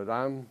these, but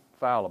I'm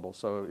fallible,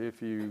 so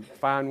if you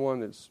find one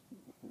that's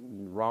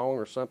wrong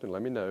or something,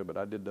 let me know, but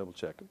I did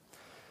double-check it.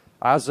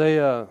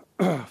 Isaiah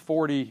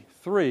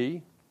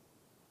 43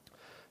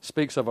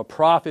 speaks of a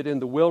prophet in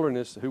the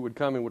wilderness who would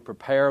come and would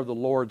prepare the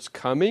Lord's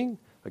coming.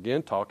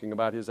 Again, talking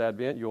about his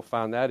advent. You'll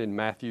find that in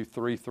Matthew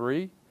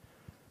 3:3.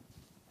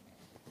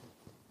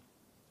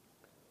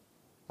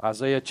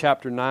 Isaiah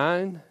chapter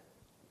 9,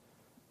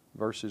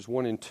 verses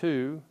 1 and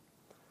 2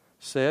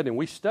 said, and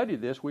we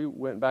studied this, we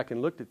went back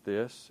and looked at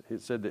this,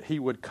 it said that he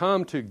would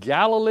come to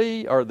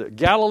Galilee, or the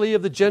Galilee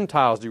of the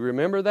Gentiles. Do you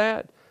remember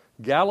that?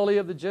 Galilee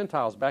of the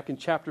Gentiles, back in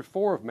chapter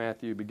 4 of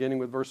Matthew, beginning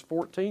with verse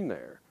 14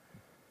 there.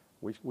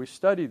 We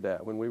studied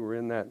that when we were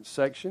in that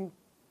section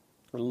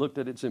and looked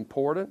at its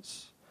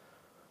importance.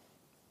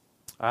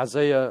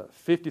 Isaiah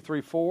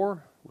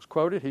 53:4 was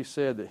quoted. He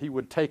said that he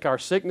would take our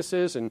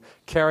sicknesses and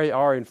carry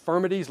our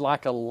infirmities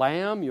like a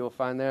lamb. You'll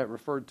find that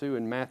referred to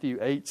in Matthew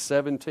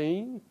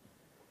 8:17.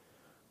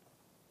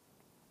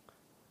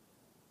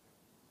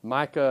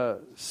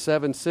 Micah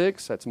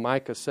 7:6, that's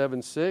Micah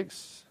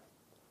 7:6.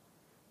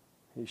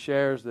 He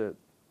shares that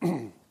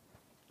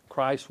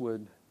Christ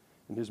would,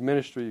 in his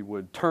ministry,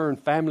 would turn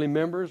family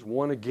members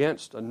one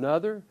against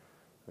another.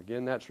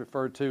 Again, that's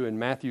referred to in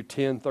Matthew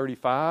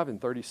 10:35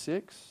 and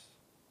 36.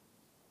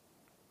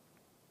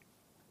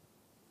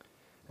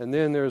 And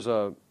then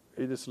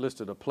he just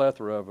listed a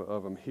plethora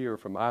of them here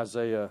from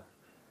Isaiah.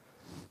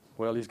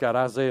 Well, he's got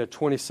Isaiah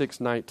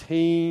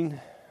 26:19,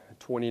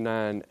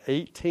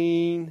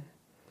 29:18,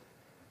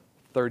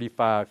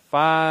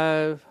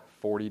 35:5,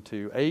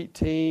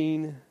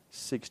 42:18,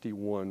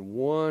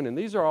 61:1. And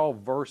these are all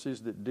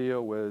verses that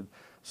deal with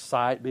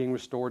sight being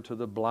restored to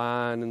the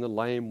blind and the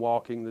lame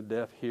walking, the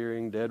deaf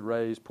hearing, dead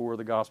raised, poor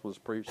the gospel is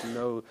preached. You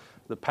know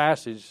the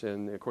passage,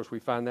 and of course we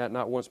find that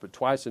not once but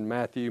twice in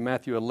Matthew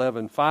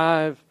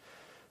 11:5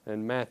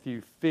 and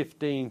Matthew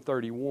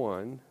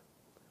 15:31.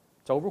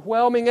 It's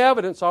overwhelming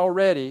evidence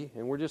already,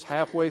 and we're just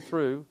halfway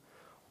through.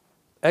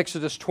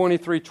 Exodus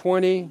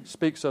 23:20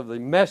 speaks of the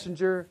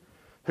messenger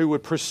who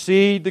would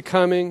precede the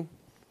coming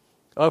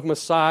of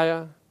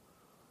Messiah.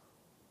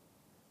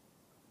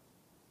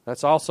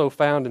 That's also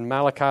found in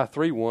Malachi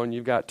 3:1.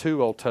 You've got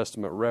two Old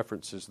Testament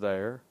references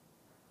there.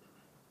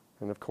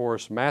 And of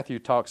course, Matthew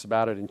talks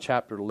about it in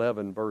chapter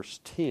 11,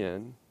 verse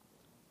 10.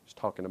 He's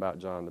talking about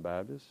John the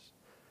Baptist.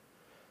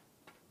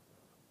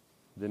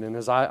 Then in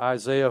his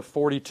Isaiah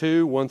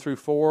 42, 1 through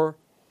 4,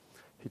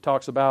 he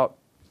talks about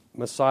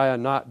Messiah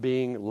not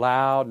being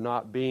loud,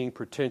 not being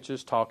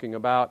pretentious, talking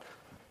about,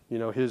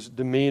 his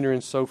demeanor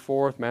and so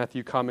forth.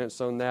 Matthew comments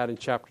on that in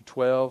chapter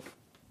 12,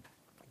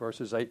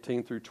 verses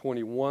 18 through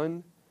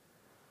 21.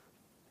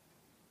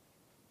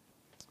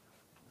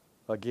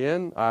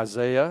 Again,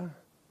 Isaiah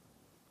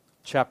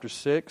chapter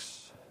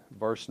 6,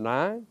 verse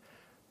 9.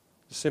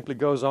 It simply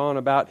goes on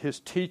about his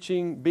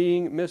teaching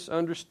being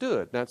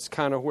misunderstood. That's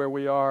kind of where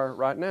we are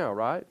right now,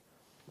 right?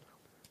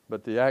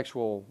 But the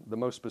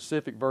most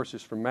specific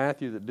verses from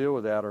Matthew that deal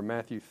with that are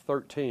Matthew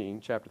 13,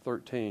 chapter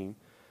 13,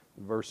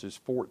 verses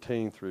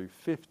 14 through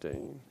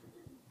 15.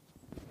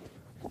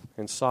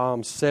 In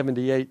Psalm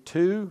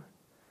 78:2,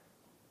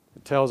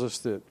 it tells us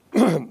that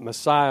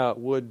Messiah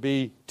would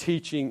be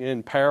teaching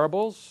in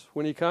parables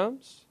when he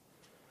comes.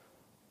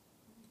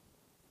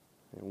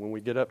 And when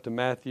we get up to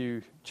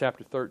Matthew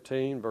chapter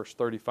 13, verse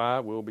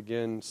 35, we'll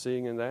begin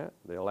seeing in that.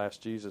 They'll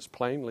ask Jesus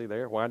plainly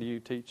there, why do you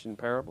teach in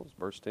parables?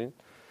 Verse 10.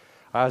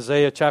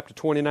 Isaiah chapter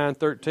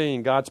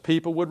 29:13, God's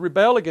people would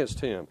rebel against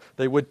him.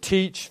 They would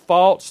teach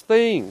false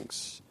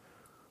things.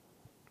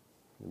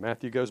 And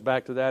Matthew goes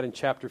back to that in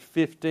chapter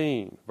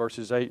 15,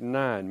 verses 8 and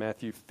 9.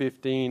 Matthew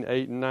 15,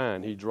 8 and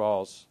 9, he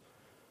draws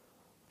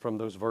from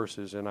those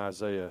verses in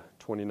Isaiah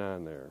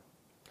 29 there.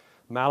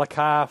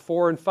 Malachi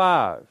 4 and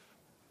 5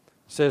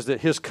 says that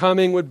his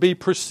coming would be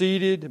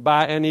preceded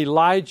by an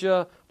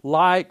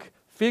Elijah-like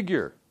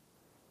figure.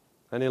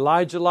 An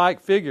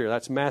Elijah-like figure.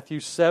 That's Matthew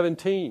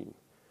 17,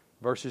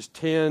 verses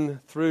 10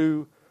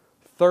 through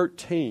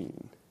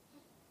 13.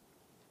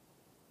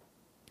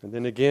 And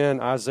then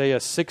again, Isaiah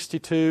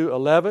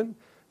 62:11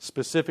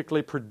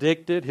 specifically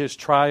predicted his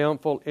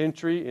triumphal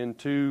entry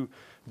into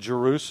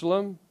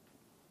Jerusalem.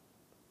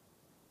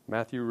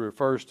 Matthew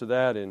refers to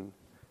that in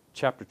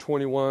chapter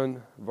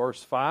 21,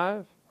 verse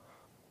 5.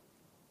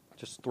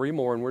 Just three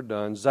more and we're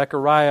done.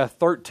 Zechariah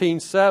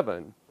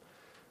 13:7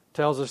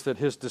 tells us that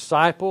his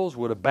disciples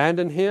would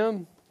abandon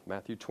him.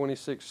 Matthew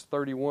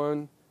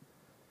 26:31,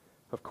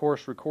 of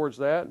course, records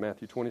that.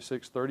 Matthew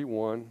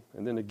 26:31.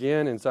 And then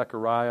again in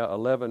Zechariah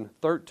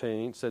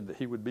 11:13 said that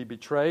he would be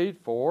betrayed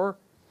for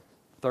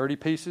 30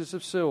 pieces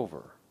of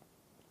silver.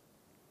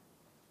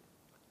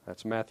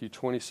 That's Matthew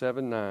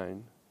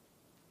 27:9.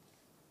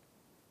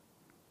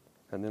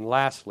 And then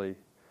lastly,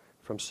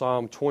 from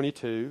Psalm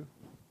 22,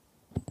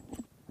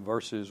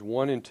 verses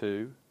 1 and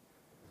 2,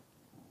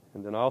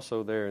 And then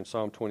also there in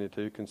Psalm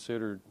 22,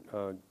 consider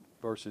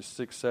verses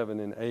 6, 7,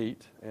 and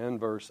 8, and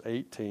verse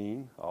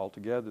 18 all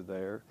together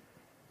there.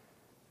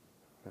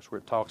 That's where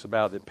it talks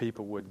about that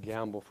people would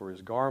gamble for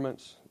his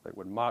garments, they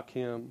would mock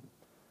him,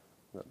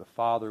 that the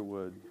Father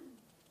would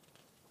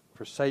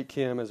forsake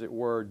him, as it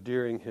were,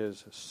 during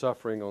his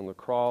suffering on the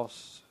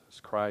cross, as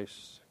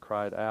Christ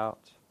cried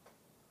out.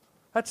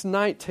 That's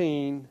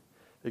 19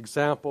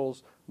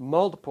 examples,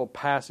 multiple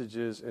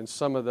passages in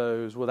some of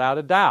those, without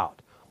a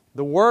doubt.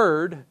 The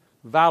Word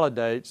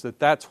validates that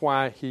that's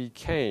why he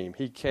came.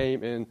 He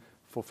came in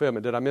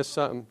fulfillment. Did I miss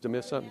something? Did I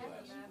miss something?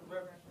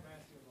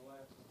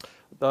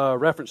 The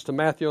reference to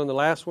Matthew on the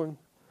last one?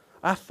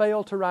 I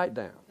failed to write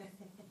down.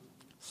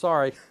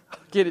 Sorry. I'll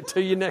get it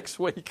to you next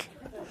week.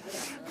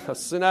 I'll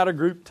send out a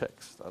group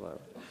text.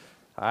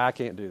 I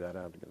can't do that.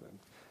 I have to get that.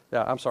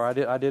 Yeah, I'm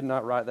sorry. I did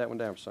not write that one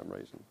down for some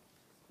reason.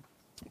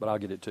 But I'll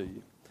get it to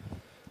you.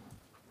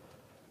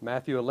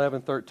 Matthew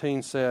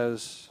 11:13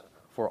 says,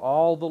 "For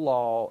all the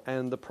law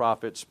and the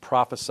prophets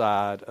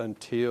prophesied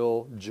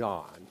until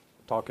John."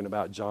 Talking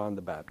about John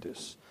the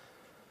Baptist.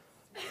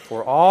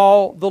 For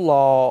all the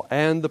law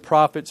and the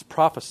prophets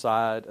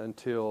prophesied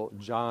until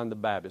John the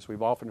Baptist.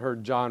 We've often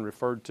heard John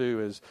referred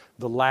to as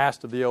the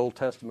last of the Old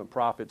Testament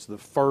prophets, the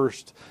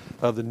first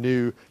of the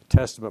New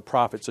Testament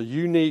prophets. A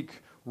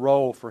unique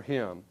role for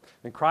him.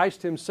 And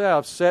Christ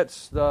himself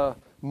sets the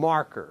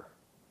marker.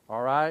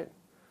 All right?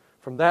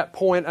 From that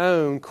point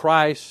on,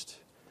 Christ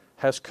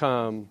has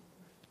come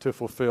to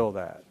fulfill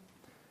that.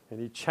 And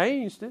he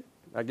changed it.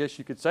 I guess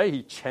you could say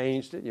he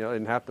changed it. They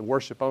didn't have to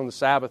worship on the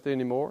Sabbath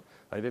anymore.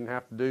 They didn't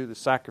have to do the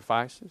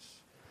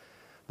sacrifices.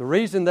 The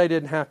reason they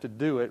didn't have to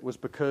do it was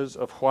because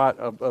of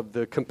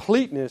the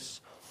completeness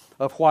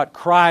of what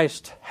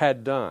Christ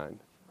had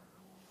done.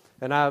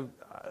 And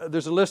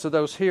there's a list of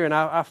those here, and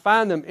I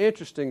find them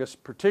interesting,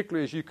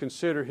 particularly as you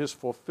consider his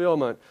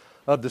fulfillment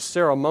of the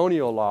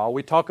ceremonial law.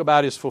 We talk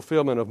about his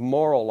fulfillment of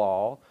moral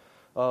law,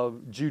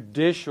 of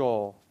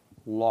judicial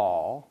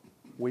law.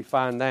 We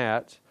find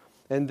that.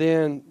 And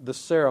then the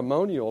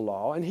ceremonial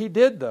law. And he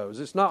did those.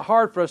 It's not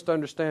hard for us to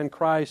understand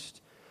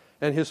Christ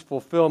and his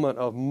fulfillment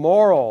of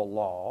moral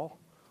law.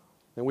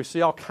 And we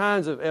see all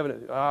kinds of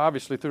evidence,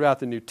 obviously, throughout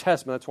the New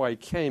Testament. That's why he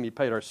came. He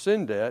paid our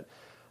sin debt.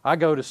 I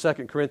go to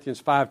 2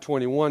 Corinthians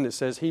 5:21 that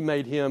says, "He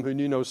made him who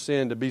knew no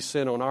sin to be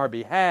sin on our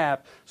behalf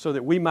so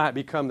that we might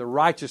become the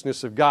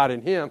righteousness of God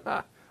in him."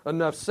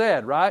 Enough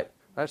said, right?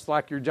 That's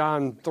like your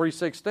John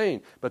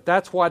 3:16. But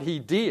that's what he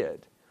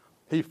did.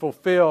 He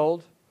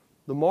fulfilled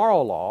the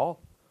moral law.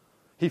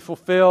 He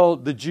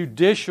fulfilled the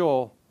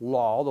judicial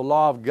law, the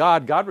law of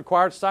God. God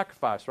required a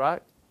sacrifice,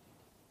 right?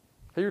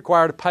 He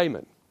required a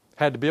payment.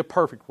 Had to be a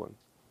perfect one.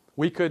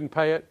 We couldn't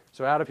pay it,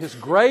 so out of his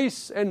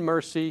grace and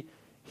mercy,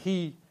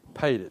 he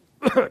paid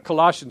it.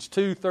 Colossians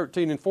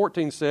 2:13 and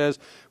 14 says,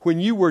 "When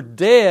you were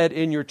dead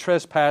in your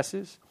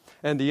trespasses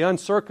and the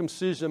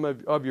uncircumcision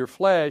of your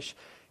flesh,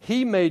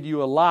 he made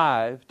you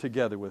alive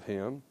together with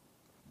him,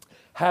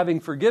 having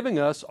forgiven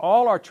us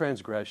all our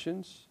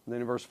transgressions," and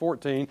then in verse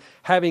 14,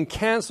 "having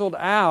canceled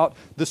out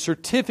the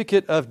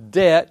certificate of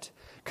debt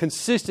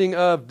consisting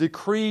of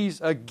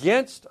decrees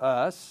against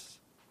us,"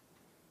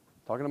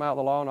 talking about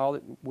the law and all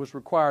that was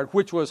required,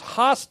 "which was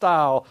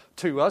hostile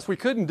to us." We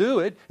couldn't do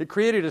it. It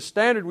created a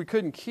standard we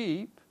couldn't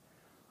keep.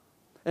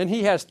 "And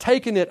he has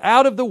taken it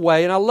out of the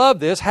way," and I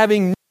love this,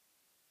 "having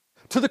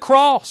to the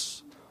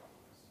cross."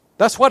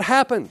 That's what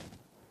happened.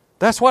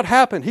 That's what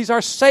happened. He's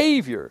our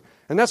Savior.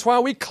 And that's why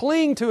we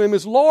cling to him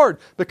as Lord,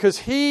 because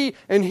he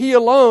and he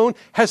alone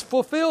has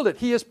fulfilled it.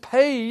 He has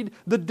paid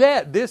the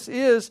debt. This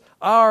is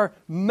our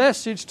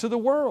message to the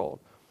world.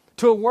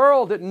 To a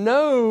world that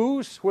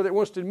knows, whether it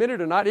wants to admit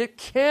it or not, it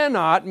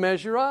cannot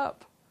measure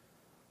up.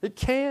 It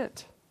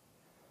can't.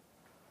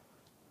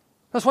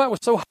 That's why it was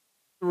so hard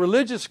for the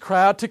religious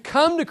crowd to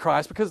come to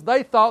Christ, because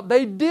they thought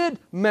they did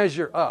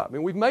measure up. I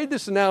mean, we've made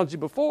this analogy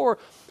before,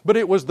 but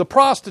it was the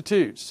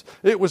prostitutes,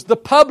 it was the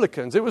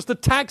publicans, it was the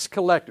tax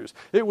collectors,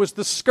 it was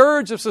the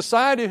scourge of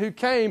society who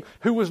came,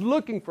 who was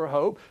looking for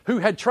hope, who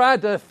had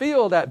tried to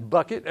fill that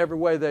bucket every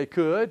way they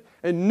could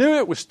and knew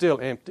it was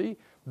still empty.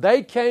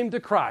 They came to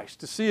Christ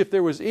to see if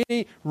there was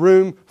any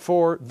room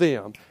for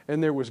them.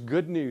 And there was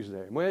good news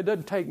there. Well, it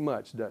doesn't take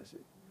much, does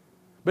it?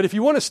 But if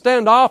you want to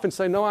stand off and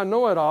say, "No, I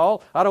know it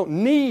all. I don't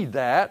need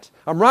that.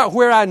 I'm right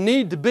where I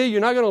need to be,"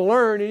 you're not going to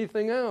learn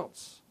anything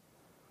else.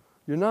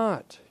 You're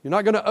not. You're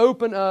not going to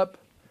open up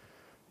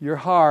your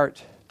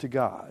heart to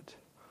God.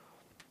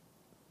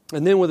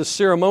 And then with the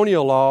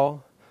ceremonial law,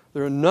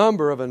 there are a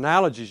number of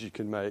analogies you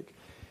can make.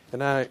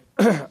 And I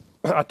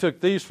took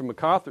these from a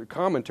Catholic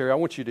commentary. I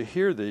want you to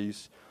hear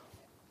these.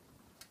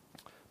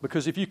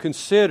 Because if you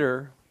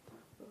consider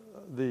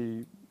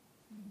the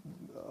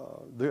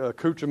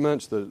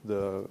accoutrements,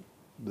 the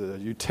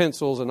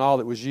utensils and all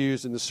that was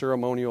used in the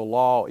ceremonial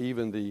law,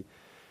 even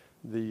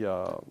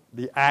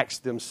the acts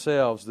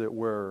themselves that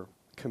were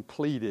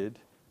completed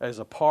as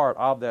a part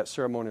of that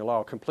ceremonial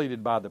law,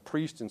 completed by the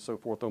priest and so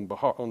forth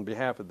on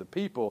behalf of the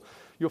people,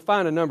 you'll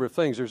find a number of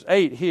things. There's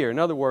 8 here. In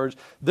other words,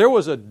 there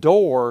was a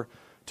door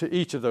to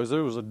each of those.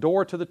 There was a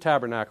door to the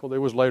tabernacle.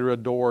 There was later a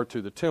door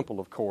to the temple,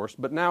 of course.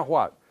 But now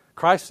what?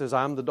 Christ says,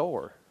 I'm the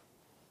door.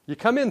 You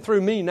come in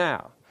through me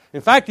now.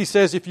 In fact, he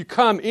says, if you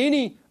come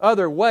any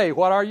other way,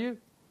 what are you?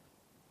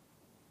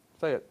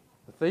 Say it.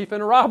 A thief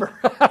and a robber.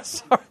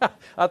 Sorry,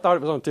 I thought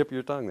it was on the tip of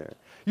your tongue there.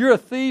 You're a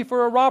thief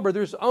or a robber.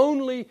 There's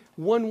only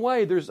one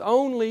way. There's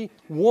only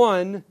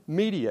one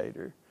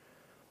mediator.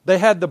 They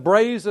had the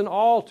brazen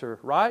altar,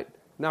 right?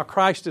 Now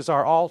Christ is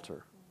our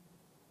altar.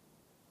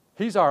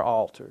 He's our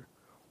altar.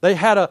 They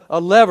had a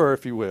lever,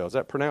 if you will. Is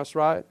that pronounced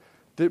right?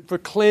 For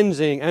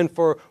cleansing and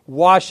for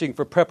washing,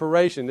 for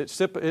preparation.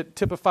 It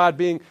typified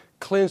being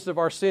cleansed of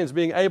our sins,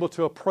 being able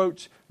to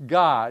approach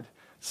God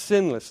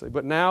sinlessly.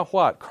 But now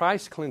what?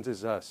 Christ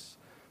cleanses us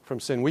from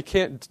sin. We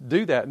can't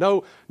do that.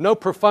 No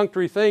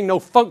perfunctory thing, no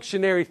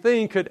functionary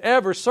thing could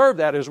ever serve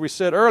that. As we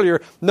said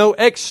earlier, no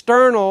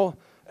external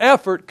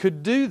effort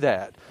could do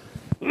that.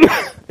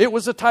 It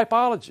was a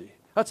typology.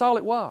 That's all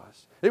it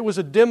was. It was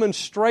a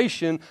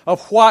demonstration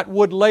of what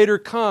would later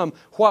come,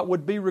 what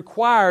would be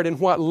required, and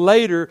what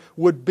later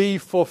would be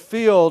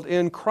fulfilled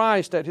in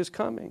Christ at His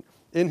coming,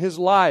 in His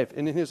life,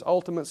 and in His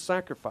ultimate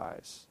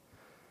sacrifice.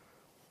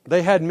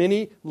 They had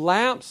many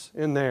lamps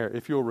in there,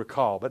 if you'll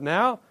recall. But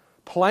now,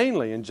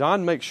 plainly, and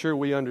John makes sure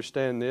we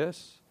understand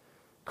this,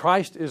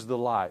 Christ is the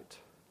light.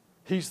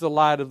 He's the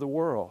light of the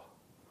world.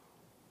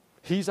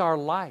 He's our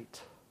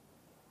light.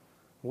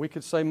 We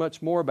could say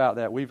much more about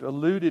that. We've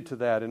alluded to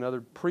that in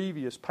other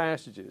previous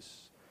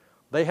passages.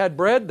 They had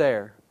bread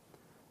there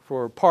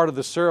for part of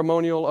the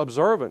ceremonial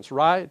observance,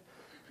 right?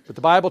 But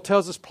the Bible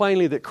tells us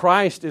plainly that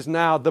Christ is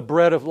now the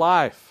bread of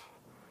life.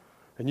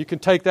 And you can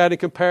take that and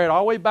compare it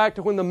all the way back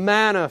to when the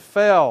manna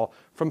fell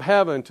from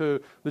heaven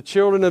to the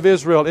children of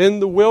Israel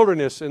in the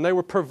wilderness, and they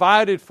were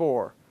provided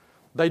for.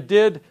 They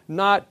did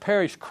not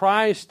perish.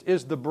 Christ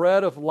is the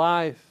bread of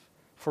life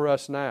for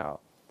us now.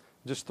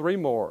 Just three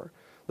more.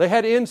 They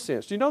had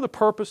incense. Do you know the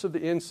purpose of the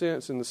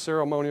incense in the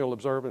ceremonial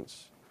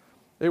observance?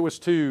 It was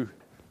to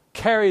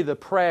carry the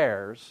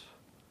prayers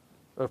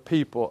of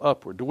people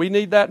upward. Do we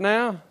need that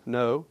now?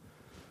 No.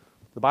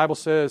 The Bible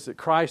says that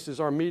Christ is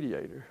our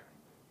mediator,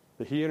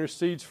 that He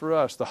intercedes for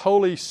us. The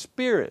Holy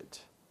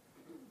Spirit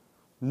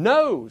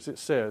knows, it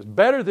says,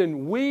 better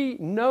than we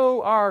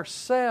know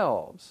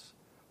ourselves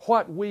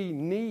what we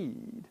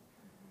need.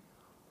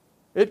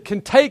 It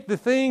can take the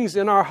things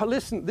in our,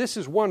 listen, this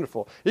is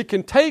wonderful. It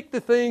can take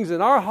the things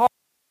in our heart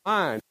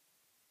and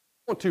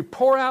mind to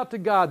pour out to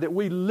God that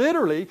we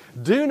literally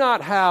do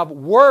not have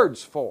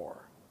words for.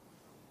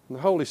 And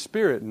the Holy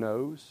Spirit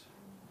knows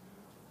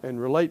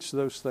and relates to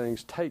those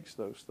things, takes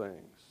those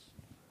things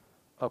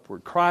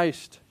upward.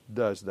 Christ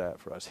does that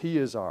for us. He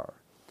is our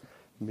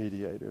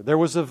mediator. There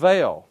was a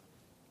veil.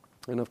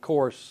 And of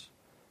course,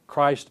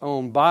 Christ's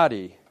own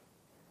body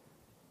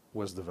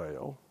was the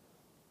veil.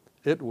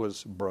 It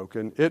was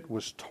broken. It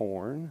was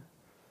torn.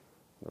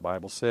 The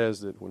Bible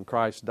says that when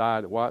Christ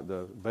died, what?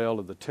 The veil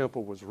of the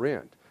temple was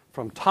rent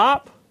from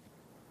top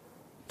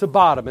to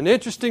bottom. An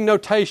interesting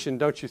notation,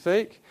 don't you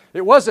think?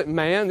 It wasn't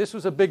man. This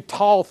was a big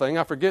tall thing.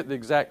 I forget the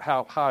exact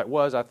how high it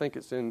was. I think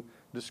it's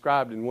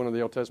described in one of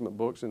the Old Testament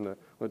books when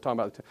they're talking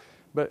about the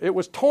but it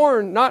was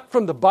torn not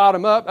from the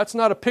bottom up. That's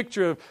not a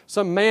picture of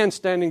some man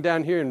standing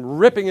down here and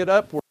ripping it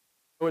upward.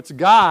 It's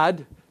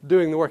God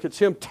doing the work. It's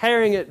Him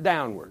tearing it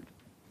downward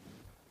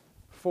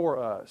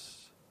for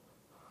us.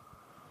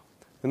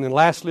 And then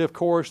lastly, of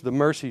course, the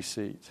mercy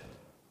seat.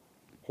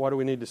 What do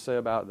we need to say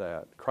about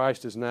that?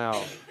 Christ is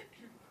now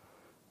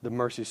the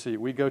mercy seat.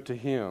 We go to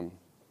Him,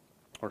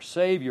 our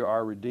Savior,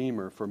 our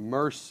Redeemer, for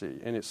mercy,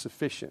 and it's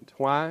sufficient.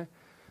 Why?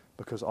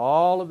 Because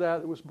all of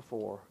that was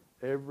before,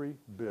 every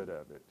bit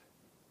of it.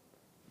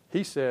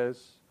 He says,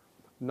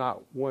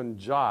 not one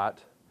jot,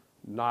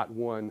 not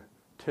one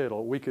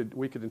tittle. We could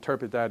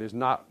interpret that as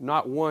not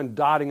one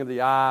dotting of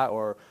the I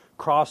or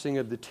crossing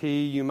of the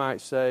T, you might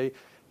say.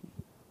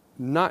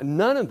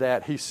 None of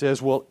that, he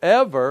says, will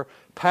ever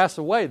pass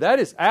away. That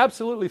is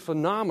absolutely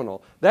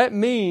phenomenal. That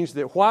means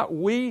that what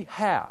we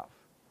have,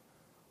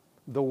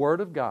 the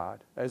Word of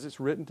God, as it's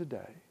written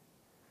today,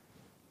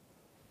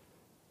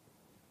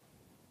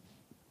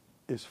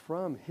 is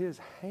from His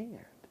hand.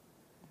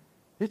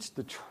 It's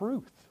the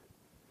truth.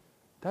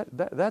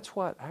 That's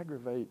what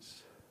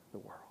aggravates the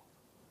world.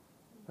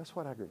 That's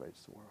what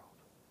aggravates the world.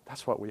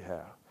 That's what we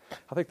have.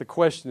 I think the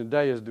question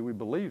today is, do we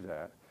believe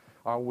that?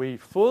 Are we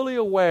fully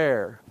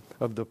aware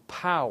of the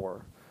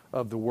power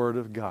of the Word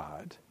of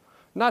God?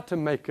 Not to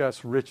make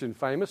us rich and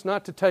famous,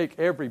 not to take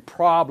every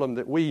problem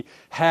that we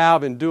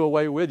have and do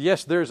away with.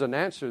 Yes, there's an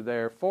answer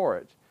there for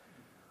it.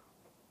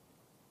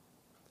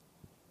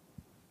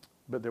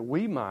 But that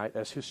we might,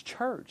 as His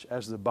church,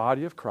 as the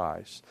body of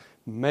Christ,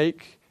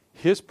 make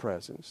His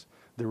presence,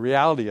 the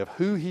reality of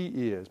who He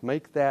is,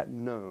 make that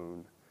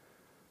known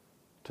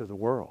to the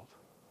world.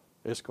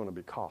 It's going to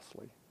be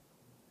costly.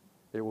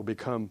 It will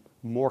become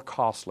more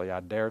costly, I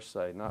dare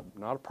say.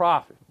 Not a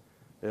profit.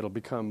 It'll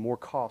become more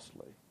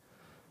costly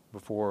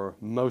before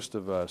most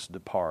of us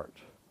depart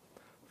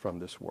from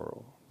this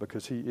world,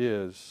 because He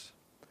is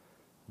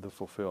the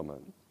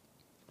fulfillment.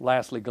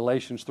 Lastly,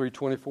 Galatians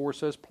 3:24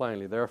 says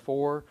plainly,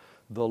 therefore,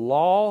 the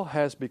law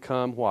has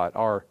become what?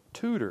 Our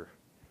tutor,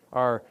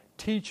 our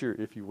teacher,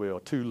 if you will,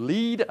 to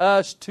lead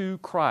us to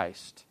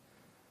Christ.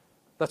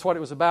 That's what it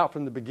was about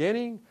from the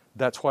beginning.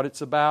 That's what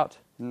it's about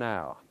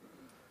now.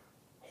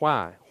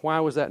 Why?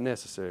 Why was that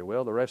necessary?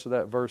 Well, the rest of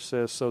that verse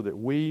says, so that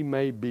we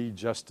may be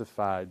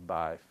justified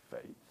by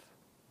faith.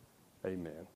 Amen.